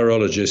senior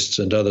virologists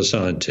and other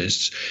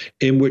scientists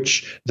in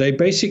which they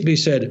basically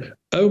said,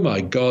 oh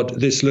my God,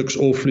 this looks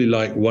awfully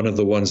like one of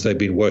the ones they've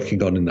been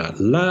working on in that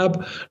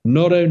lab.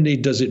 Not only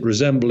does it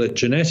resemble it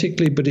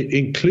genetically, but it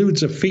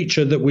includes a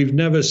feature that we've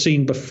never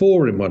seen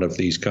before in one of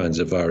these kinds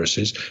of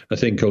viruses, a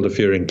thing called a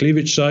furin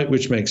cleavage site,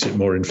 which makes it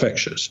more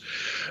infectious.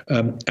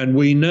 And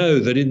we know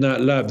that in that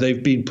lab,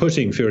 they've been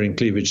putting furin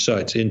cleavage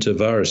sites into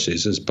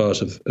viruses as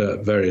part of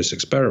various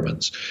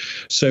experiments.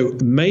 So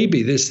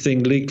maybe this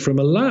thing leaked from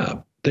a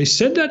lab. They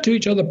said that to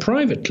each other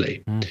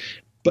privately.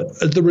 But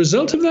as the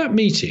result of that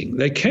meeting,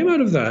 they came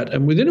out of that,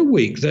 and within a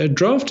week, they had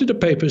drafted a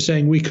paper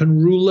saying we can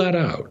rule that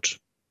out.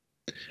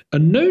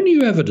 And no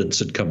new evidence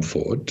had come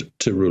forward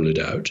to rule it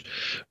out.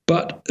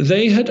 But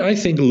they had, I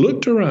think,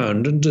 looked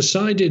around and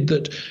decided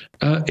that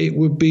it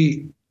would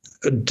be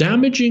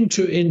damaging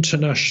to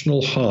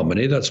international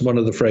harmony. That's one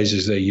of the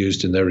phrases they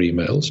used in their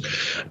emails.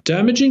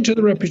 Damaging to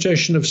the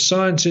reputation of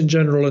science in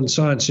general and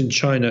science in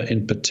China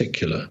in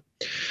particular.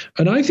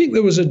 And I think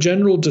there was a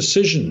general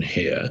decision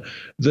here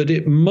that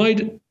it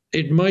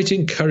might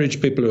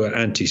encourage people who are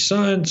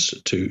anti-science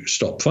to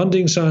stop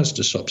funding science,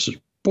 to stop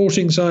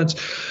supporting science.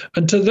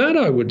 And to that,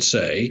 I would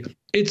say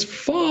it's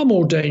far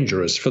more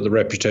dangerous for the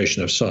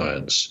reputation of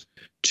science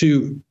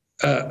to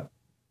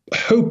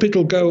hope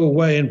it'll go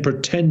away and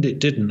pretend it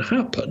didn't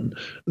happen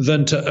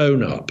than to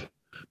own up.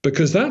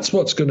 Because that's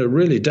what's going to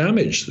really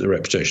damage the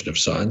reputation of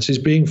science, is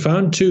being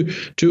found to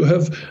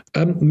have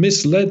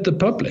misled the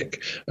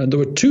public. And there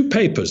were two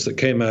papers that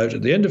came out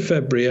at the end of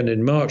February and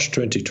in March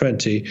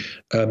 2020,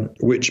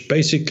 which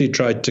basically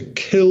tried to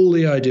kill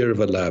the idea of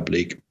a lab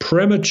leak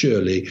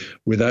prematurely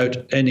without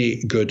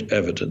any good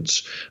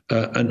evidence.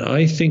 And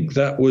I think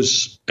that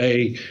was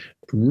a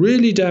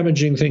really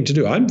damaging thing to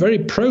do. I'm very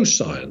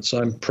pro-science.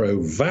 I'm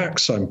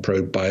pro-vax. I'm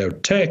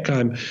pro-biotech.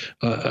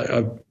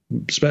 I've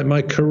spent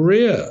my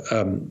career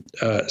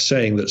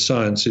saying that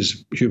science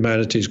is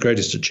humanity's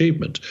greatest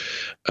achievement.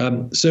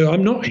 So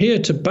I'm not here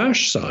to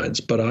bash science,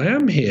 but I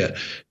am here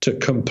to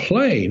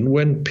complain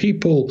when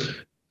people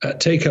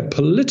take a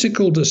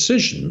political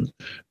decision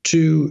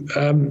to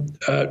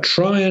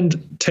try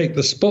and take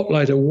the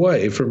spotlight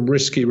away from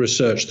risky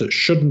research that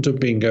shouldn't have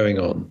been going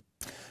on.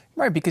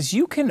 Right, because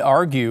you can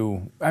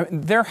argue,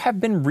 there have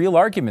been real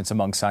arguments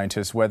among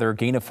scientists whether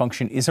gain of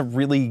function is a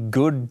really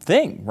good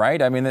thing,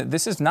 right? I mean,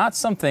 this is not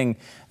something,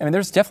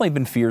 there's definitely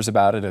been fears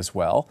about it as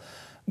well,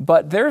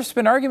 but there's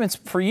been arguments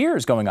for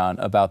years going on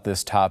about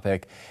this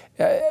topic.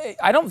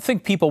 I don't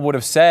think people would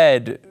have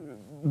said,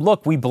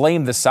 look, we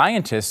blame the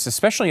scientists,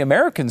 especially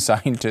American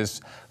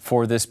scientists,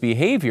 for this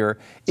behavior.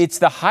 It's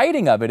the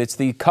hiding of it. It's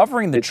the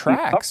covering the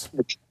tracks.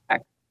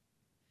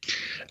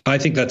 I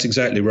think that's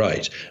exactly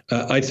right.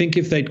 I think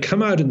if they'd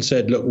come out and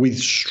said, look, we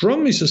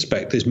strongly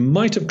suspect this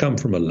might have come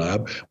from a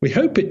lab. We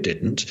hope it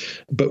didn't,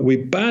 but we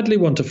badly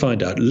want to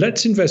find out.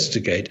 Let's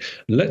investigate.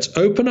 Let's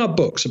open our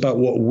books about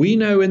what we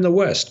know in the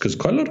West, because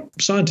quite a lot of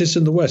scientists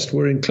in the West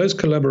were in close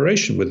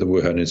collaboration with the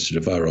Wuhan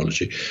Institute of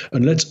Virology.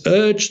 And let's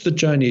urge the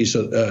Chinese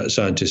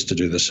scientists to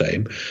do the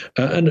same.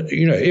 And,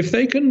 if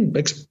they can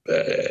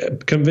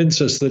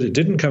convince us that it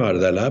didn't come out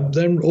of their lab,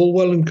 then all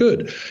well and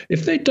good.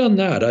 If they'd done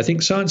that, I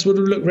think science would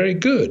have looked very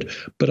good.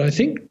 But I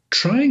think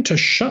trying to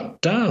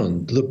shut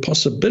down the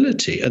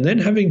possibility and then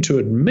having to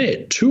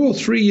admit 2 or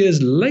 3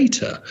 years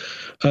later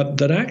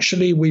that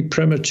actually we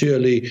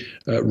prematurely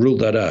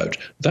ruled that out,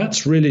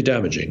 that's really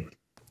damaging.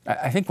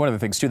 I think one of the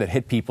things, too, that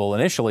hit people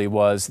initially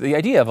was the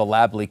idea of a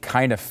lab leak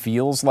kind of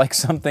feels like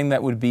something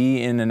that would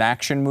be in an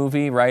action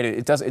movie, right?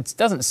 It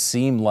doesn't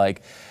seem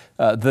like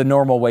the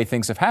normal way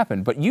things have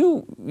happened. But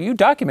you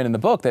document in the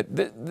book that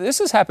this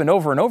has happened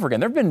over and over again.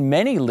 There have been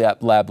many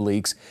lab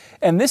leaks,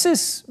 and this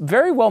is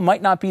very well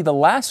might not be the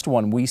last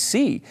one we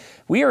see.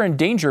 We are in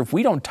danger, if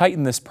we don't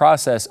tighten this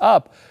process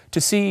up,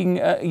 to seeing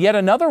yet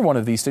another one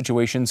of these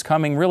situations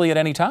coming really at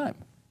any time.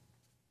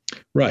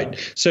 Right.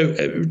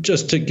 So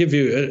just to give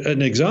you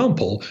an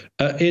example,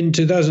 in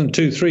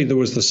 2002-03, there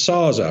was the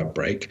SARS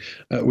outbreak.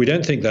 We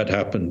don't think that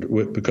happened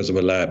because of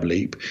a lab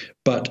leak,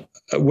 but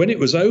when it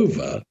was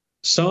over,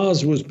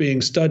 SARS was being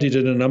studied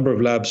in a number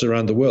of labs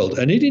around the world,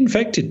 and it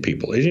infected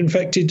people. It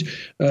infected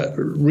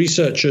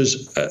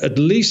researchers at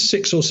least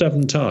 6 or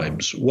 7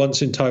 times,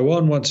 once in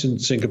Taiwan, once in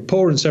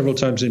Singapore, and several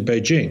times in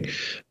Beijing.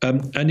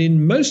 And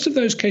in most of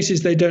those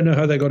cases, they don't know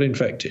how they got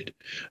infected.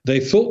 They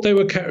thought they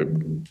were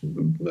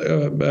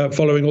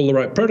following all the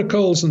right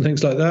protocols and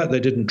things like that. They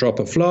didn't drop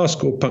a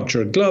flask or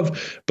puncture a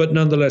glove, but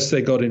nonetheless,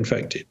 they got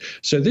infected.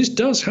 So this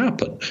does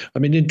happen. I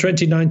mean, in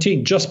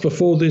 2019, just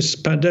before this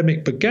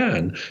pandemic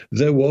began,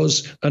 there was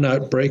an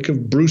outbreak of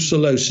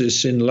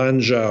brucellosis in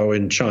Lanzhou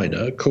in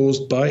China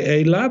caused by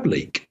a lab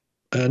leak.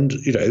 And,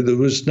 there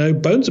was no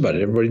bones about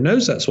it. Everybody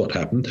knows that's what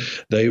happened.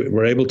 They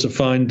were able to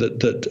find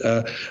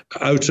that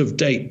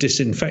out-of-date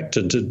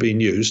disinfectant had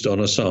been used on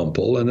a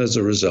sample, and as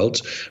a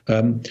result,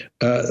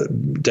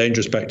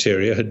 dangerous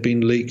bacteria had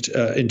been leaked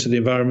into the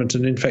environment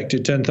and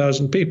infected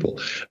 10,000 people.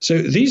 So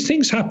these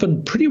things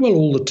happen pretty well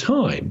all the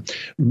time,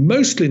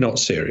 mostly not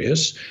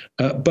serious,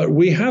 but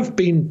we have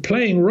been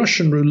playing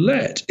Russian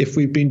roulette if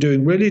we've been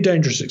doing really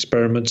dangerous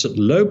experiments at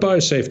low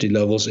biosafety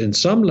levels in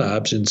some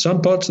labs in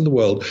some parts of the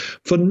world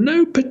for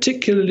no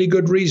particularly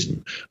good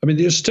reason. I mean,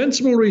 the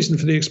ostensible reason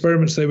for the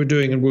experiments they were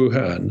doing in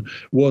Wuhan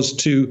was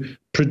to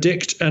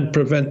predict and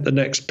prevent the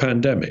next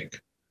pandemic.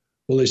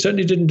 Well, they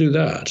certainly didn't do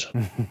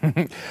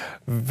that.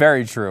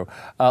 Very true.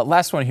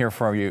 Last one here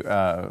for you,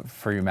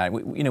 Matt.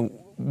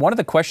 One of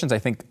the questions I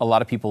think a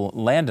lot of people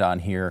land on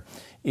here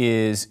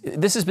is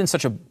this has been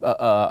such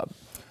a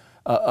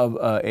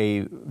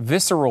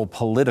visceral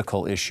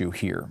political issue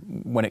here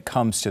when it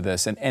comes to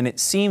this. And it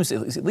seems,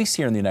 at least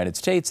here in the United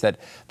States, that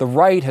the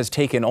right has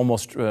taken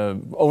almost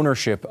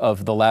ownership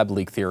of the lab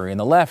leak theory, and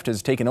the left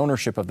has taken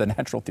ownership of the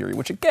natural theory,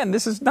 which, again,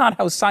 this is not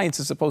how science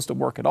is supposed to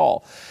work at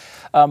all.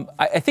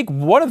 I think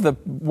one of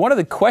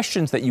the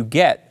questions that you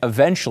get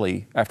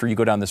eventually after you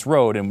go down this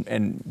road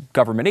and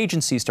government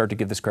agencies start to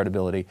give this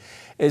credibility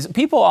is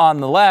people on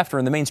the left or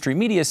in the mainstream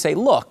media say,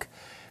 look,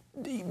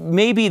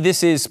 maybe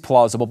this is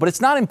plausible, but it's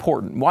not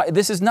important. Why?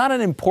 This is not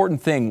an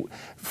important thing.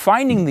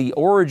 Finding the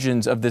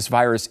origins of this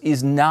virus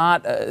is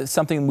not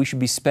something we should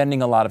be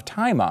spending a lot of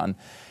time on.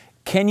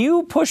 Can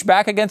you push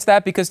back against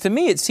that? Because to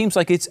me, it seems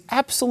like it's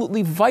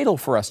absolutely vital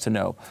for us to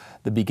know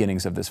the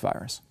beginnings of this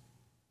virus.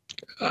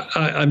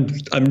 I'm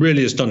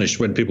really astonished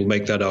when people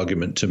make that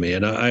argument to me,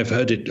 and I've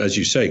heard it, as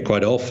you say,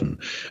 quite often.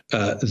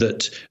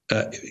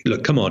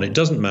 Look, come on, it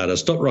doesn't matter.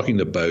 Stop rocking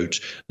the boat.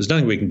 There's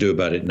nothing we can do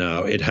about it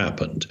now. It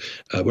happened.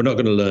 We're not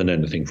going to learn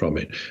anything from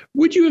it.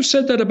 Would you have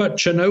said that about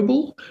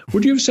Chernobyl?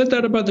 Would you have said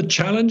that about the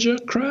Challenger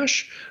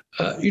crash?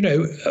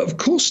 Of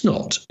course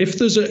not. If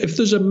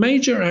there's a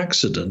major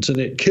accident and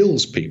it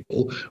kills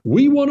people,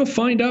 we want to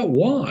find out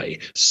why,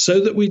 so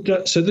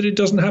that it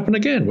doesn't happen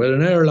again. When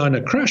an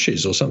airliner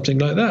crashes or something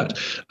like that,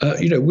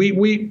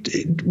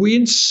 we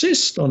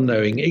insist on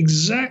knowing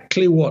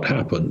exactly what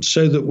happened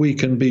so that we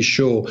can be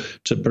sure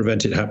to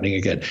prevent it happening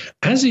again.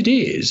 As it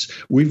is,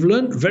 we've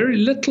learned very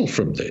little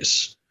from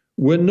this.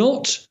 We're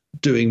not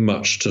doing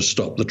much to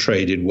stop the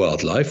trade in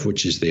wildlife,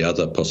 which is the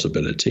other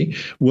possibility.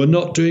 We're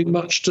not doing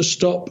much to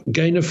stop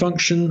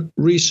gain-of-function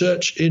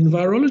research in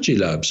virology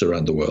labs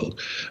around the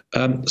world.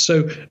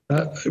 So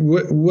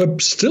we're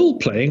still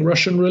playing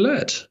Russian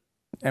roulette.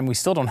 And we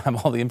still don't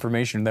have all the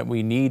information that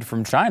we need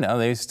from China.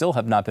 They still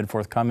have not been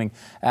forthcoming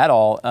at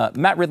all.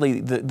 Matt Ridley,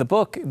 the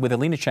book with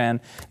Alina Chan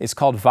is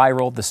called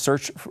Viral, The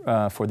Search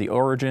for the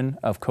Origin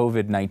of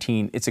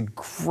COVID-19. It's a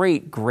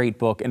great, great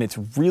book, and it's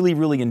really,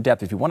 really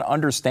in-depth. If you want to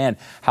understand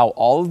how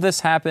all of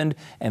this happened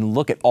and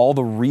look at all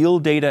the real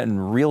data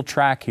and real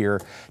track here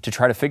to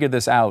try to figure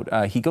this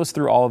out, he goes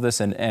through all of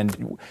this,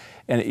 and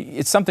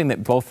it's something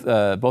that both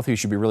of you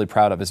should be really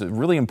proud of. It's a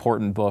really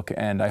important book,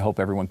 and I hope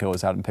everyone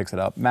goes out and picks it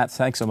up. Matt,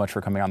 thanks so much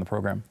for coming on the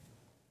program.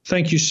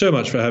 Thank you so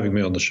much for having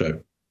me on the show.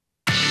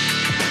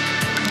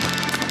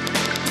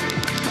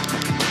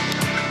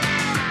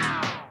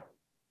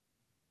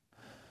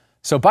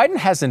 So Biden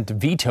hasn't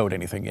vetoed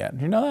anything yet.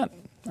 Do you know that?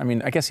 I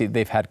mean, I guess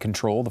they've had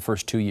control the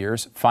first 2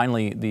 years.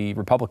 Finally, the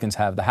Republicans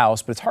have the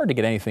House, but it's hard to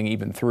get anything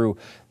even through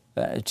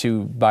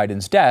to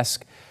Biden's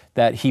desk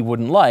that he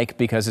wouldn't like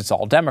because it's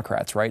all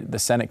Democrats, right? The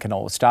Senate can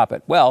always stop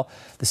it. Well,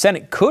 the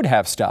Senate could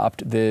have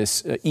stopped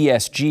this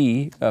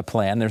ESG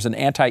plan. There's an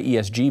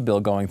anti-ESG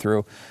bill going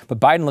through, but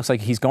Biden looks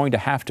like he's going to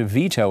have to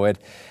veto it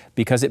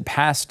because it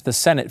passed the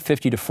Senate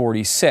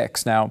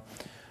 50-46. Now,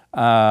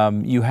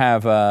 you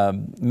have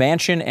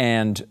Manchin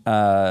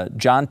and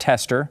John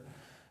Tester,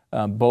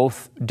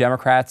 both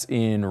Democrats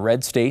in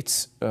red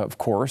states, of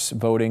course,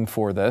 voting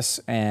for this,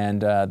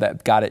 and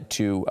that got it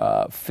to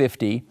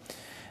 50.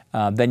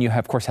 Then you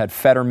have, of course, had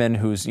Fetterman,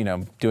 who's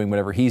doing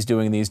whatever he's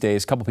doing these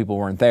days. A couple people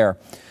weren't there,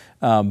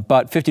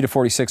 but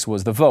 50-46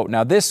 was the vote.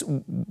 Now, this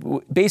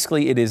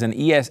basically it is an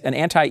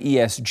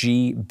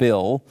anti-ESG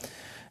bill.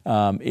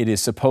 It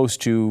is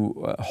supposed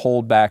to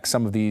hold back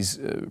some of these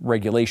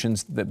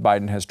regulations that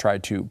Biden has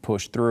tried to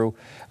push through.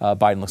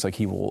 Biden looks like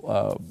he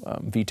will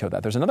veto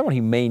that. There's another one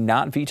he may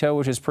not veto,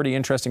 which is pretty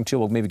interesting too.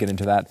 We'll maybe get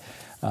into that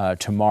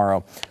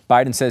tomorrow.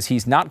 Biden says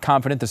he's not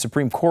confident the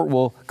Supreme Court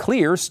will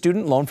clear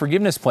student loan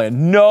forgiveness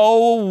plan.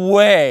 No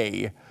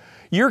way.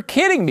 You're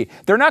kidding me.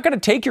 They're not going to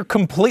take your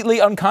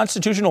completely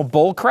unconstitutional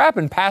bull crap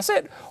and pass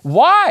it?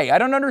 Why? I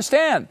don't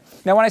understand.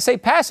 Now, when I say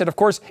pass it, of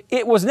course,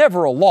 it was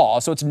never a law,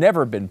 so it's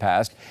never been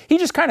passed. He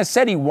just kind of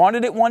said he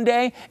wanted it one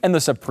day, and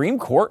the Supreme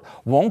Court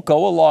won't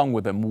go along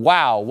with him.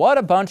 Wow, what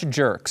a bunch of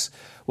jerks.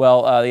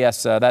 Well,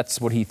 yes,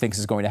 that's what he thinks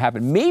is going to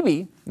happen.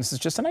 Maybe, this is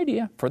just an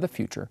idea for the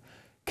future,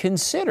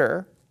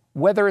 consider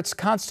whether it's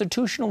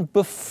constitutional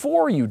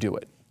before you do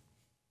it.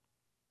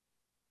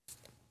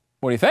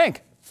 What do you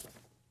think?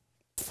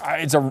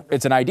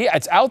 It's an idea.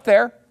 It's out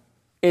there.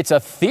 It's a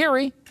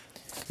theory.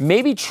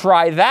 Maybe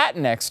try that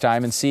next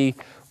time and see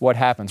what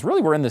happens.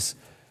 Really, we're in this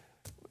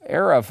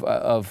era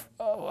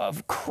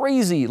of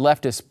crazy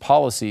leftist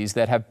policies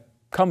that have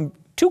come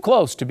too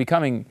close to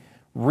becoming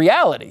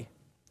reality,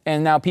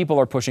 and now people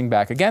are pushing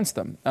back against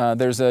them.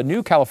 There's a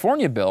new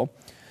California bill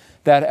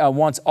that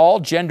wants all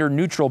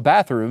gender-neutral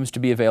bathrooms to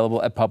be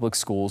available at public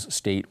schools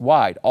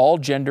statewide. All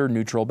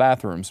gender-neutral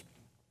bathrooms.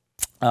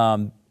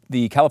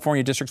 The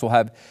California districts will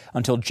have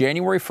until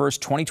January 1st,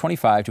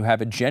 2025 to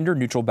have a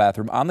gender-neutral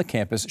bathroom on the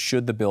campus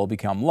should the bill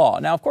become law.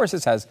 Now, of course,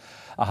 this has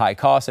a high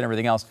cost and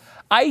everything else.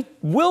 I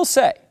will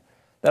say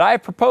that I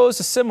proposed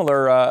a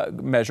similar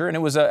measure, and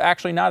it was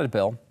actually not a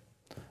bill,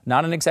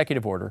 not an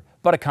executive order,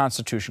 but a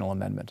constitutional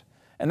amendment.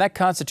 And that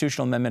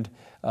constitutional amendment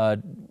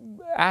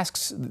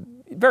asks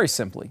very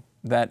simply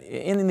that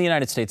in the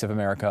United States of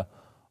America,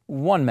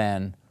 one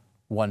man,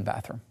 one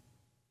bathroom.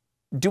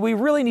 Do we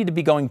really need to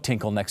be going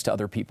tinkle next to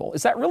other people?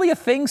 Is that really a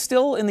thing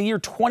still in the year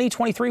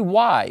 2023?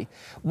 Why?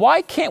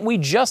 Why can't we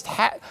just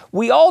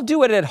we all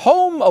do it at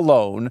home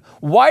alone.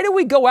 Why do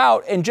we go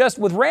out and just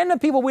with random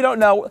people we don't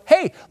know,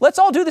 hey, let's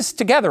all do this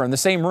together in the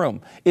same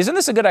room? Isn't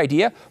this a good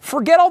idea?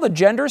 Forget all the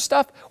gender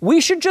stuff. We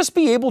should just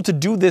be able to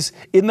do this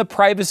in the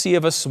privacy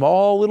of a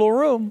small little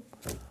room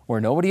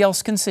where nobody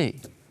else can see.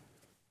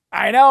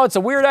 I know it's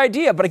a weird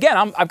idea, but again,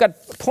 I've got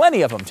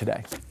plenty of them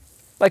today.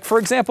 Like, for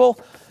example,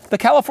 the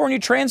California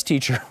trans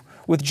teacher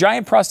with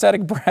giant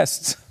prosthetic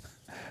breasts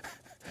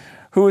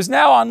who is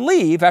now on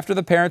leave after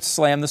the parents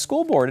slammed the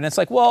school board. And it's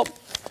like, well,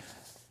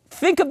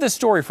 think of this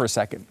story for a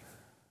second.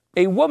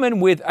 a woman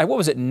with, what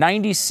was it,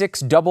 96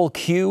 double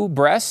Q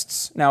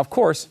breasts. Now, of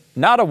course,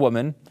 not a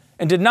woman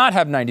and did not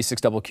have 96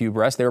 double Q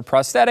breasts. They were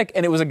prosthetic,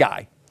 and it was a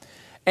guy.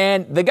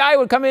 And the guy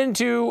would come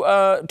into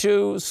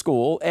to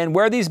school and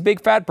wear these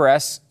big fat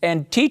breasts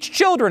and teach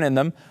children in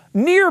them,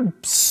 near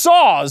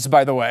saws,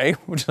 by the way,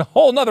 which is a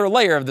whole nother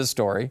layer of this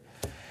story.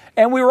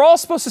 And we were all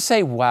supposed to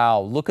say, wow,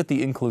 look at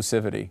the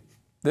inclusivity.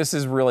 This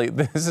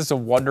is a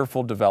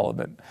wonderful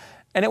development.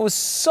 And it was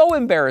so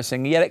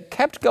embarrassing, yet it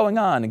kept going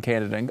on in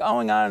Canada and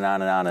going on and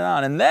on and on and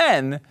on. And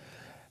then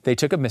they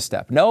took a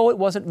misstep. No, it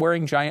wasn't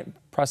wearing giant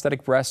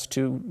prosthetic breasts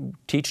to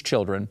teach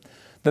children.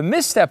 The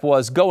misstep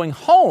was going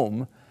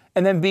home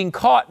and then being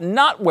caught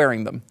not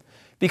wearing them.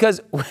 Because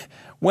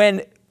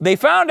when they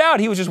found out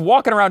he was just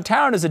walking around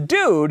town as a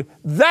dude,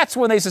 that's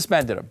when they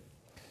suspended him.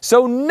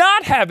 So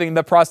not having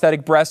the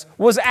prosthetic breasts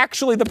was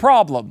actually the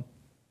problem.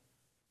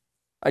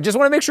 I just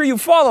want to make sure you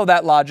follow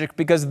that logic,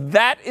 because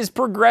that is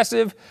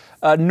progressive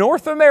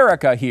North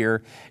America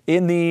here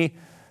in the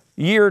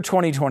year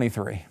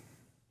 2023.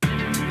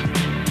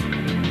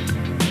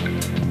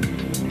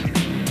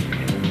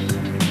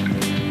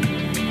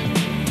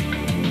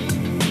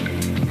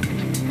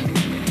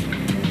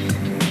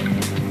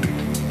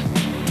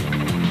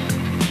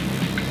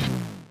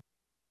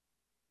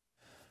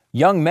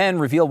 Young men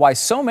reveal why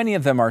so many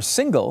of them are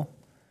single.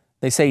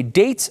 They say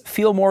dates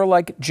feel more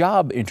like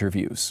job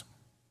interviews.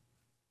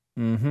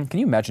 Can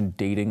you imagine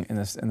dating in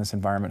this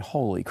environment?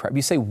 Holy crap.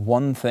 You say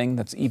one thing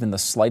that's even the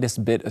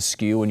slightest bit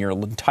askew and your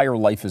entire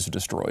life is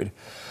destroyed.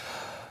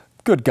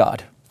 Good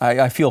God.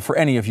 I feel for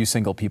any of you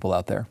single people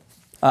out there.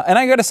 And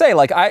I got to say,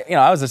 like,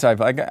 I was the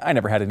type, I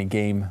never had any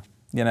game,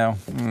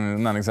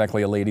 I'm not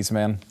exactly a ladies'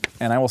 man.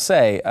 And I will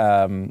say,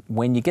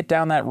 when you get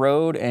down that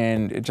road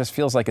and it just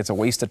feels like it's a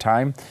waste of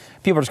time,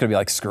 people are just going to be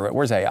like, screw it,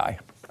 where's AI?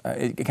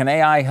 Can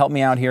AI help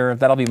me out here?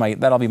 That'll be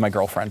my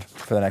girlfriend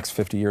for the next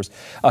 50 years.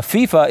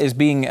 FIFA is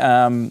being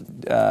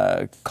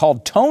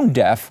called tone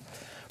deaf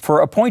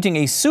for appointing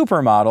a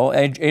supermodel,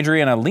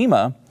 Adriana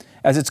Lima,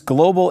 as its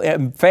global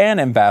fan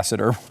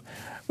ambassador,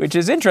 which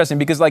is interesting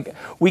because, like,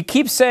 we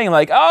keep saying,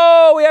 like,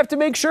 oh, we have to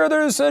make sure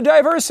there's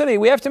diversity.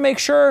 We have to make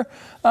sure,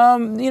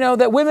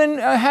 that women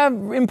have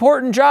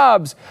important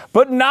jobs,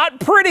 but not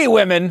pretty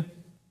women.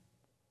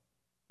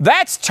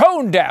 That's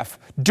tone deaf.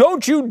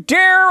 Don't you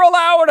dare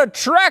allow an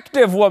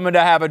attractive woman to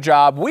have a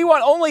job. We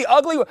want only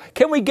ugly.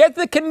 Can we get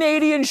the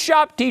Canadian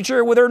shop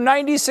teacher with her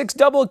 96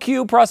 double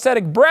Q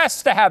prosthetic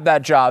breasts to have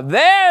that job?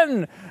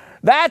 Then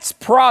that's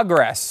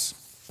progress.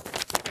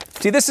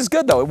 See, this is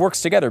good, though. It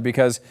works together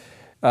because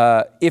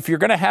if you're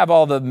going to have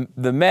all the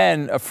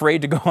men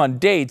afraid to go on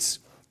dates,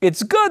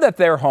 it's good that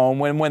they're home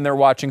when they're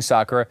watching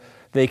soccer.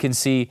 They can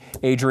see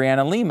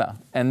Adriana Lima.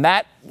 And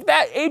that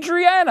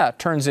Adriana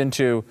turns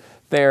into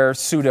their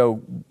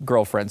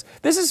pseudo-girlfriends.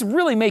 This is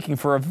really making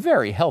for a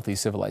very healthy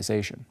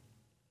civilization.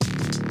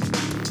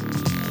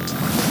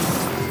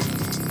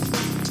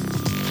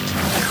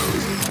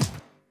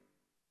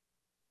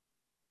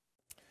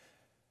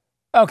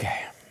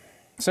 Okay,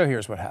 so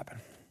here's what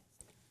happened.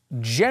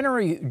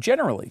 Generally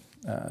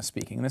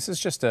speaking, this is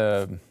just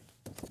an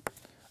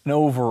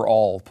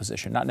overall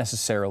position, not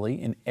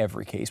necessarily in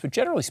every case, but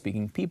generally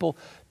speaking, people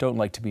don't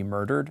like to be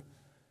murdered.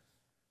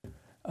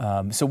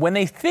 So when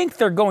they think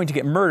they're going to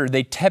get murdered,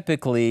 they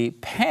typically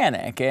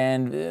panic.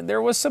 And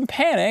there was some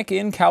panic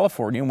in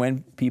California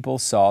when people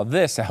saw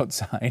this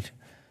outside.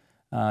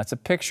 It's a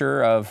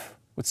picture of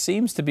what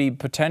seems to be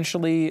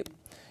potentially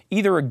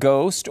either a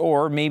ghost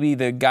or maybe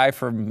the guy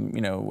from,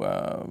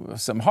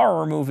 some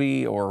horror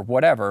movie or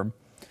whatever.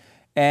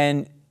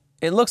 And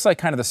it looks like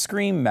kind of the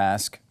Scream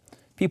mask.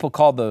 People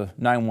called the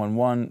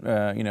 911,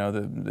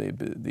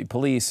 the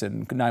police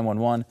and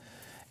 911.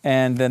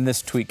 And then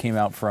this tweet came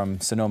out from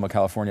Sonoma,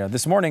 California.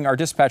 This morning, our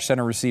dispatch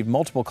center received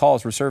multiple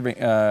calls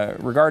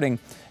regarding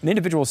an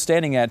individual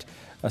standing at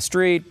a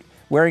street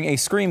wearing a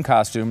Scream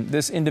costume.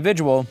 This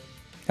individual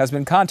has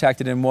been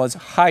contacted and was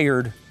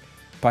hired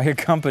by a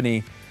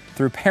company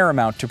through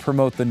Paramount to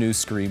promote the new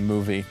Scream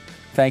movie.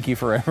 Thank you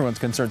for everyone's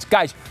concerns.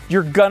 Guys,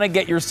 you're gonna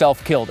get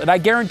yourself killed. And I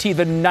guarantee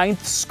the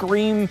 9th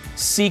Scream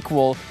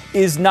sequel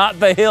is not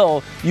the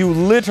hill you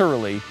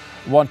literally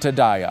want to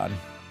die on.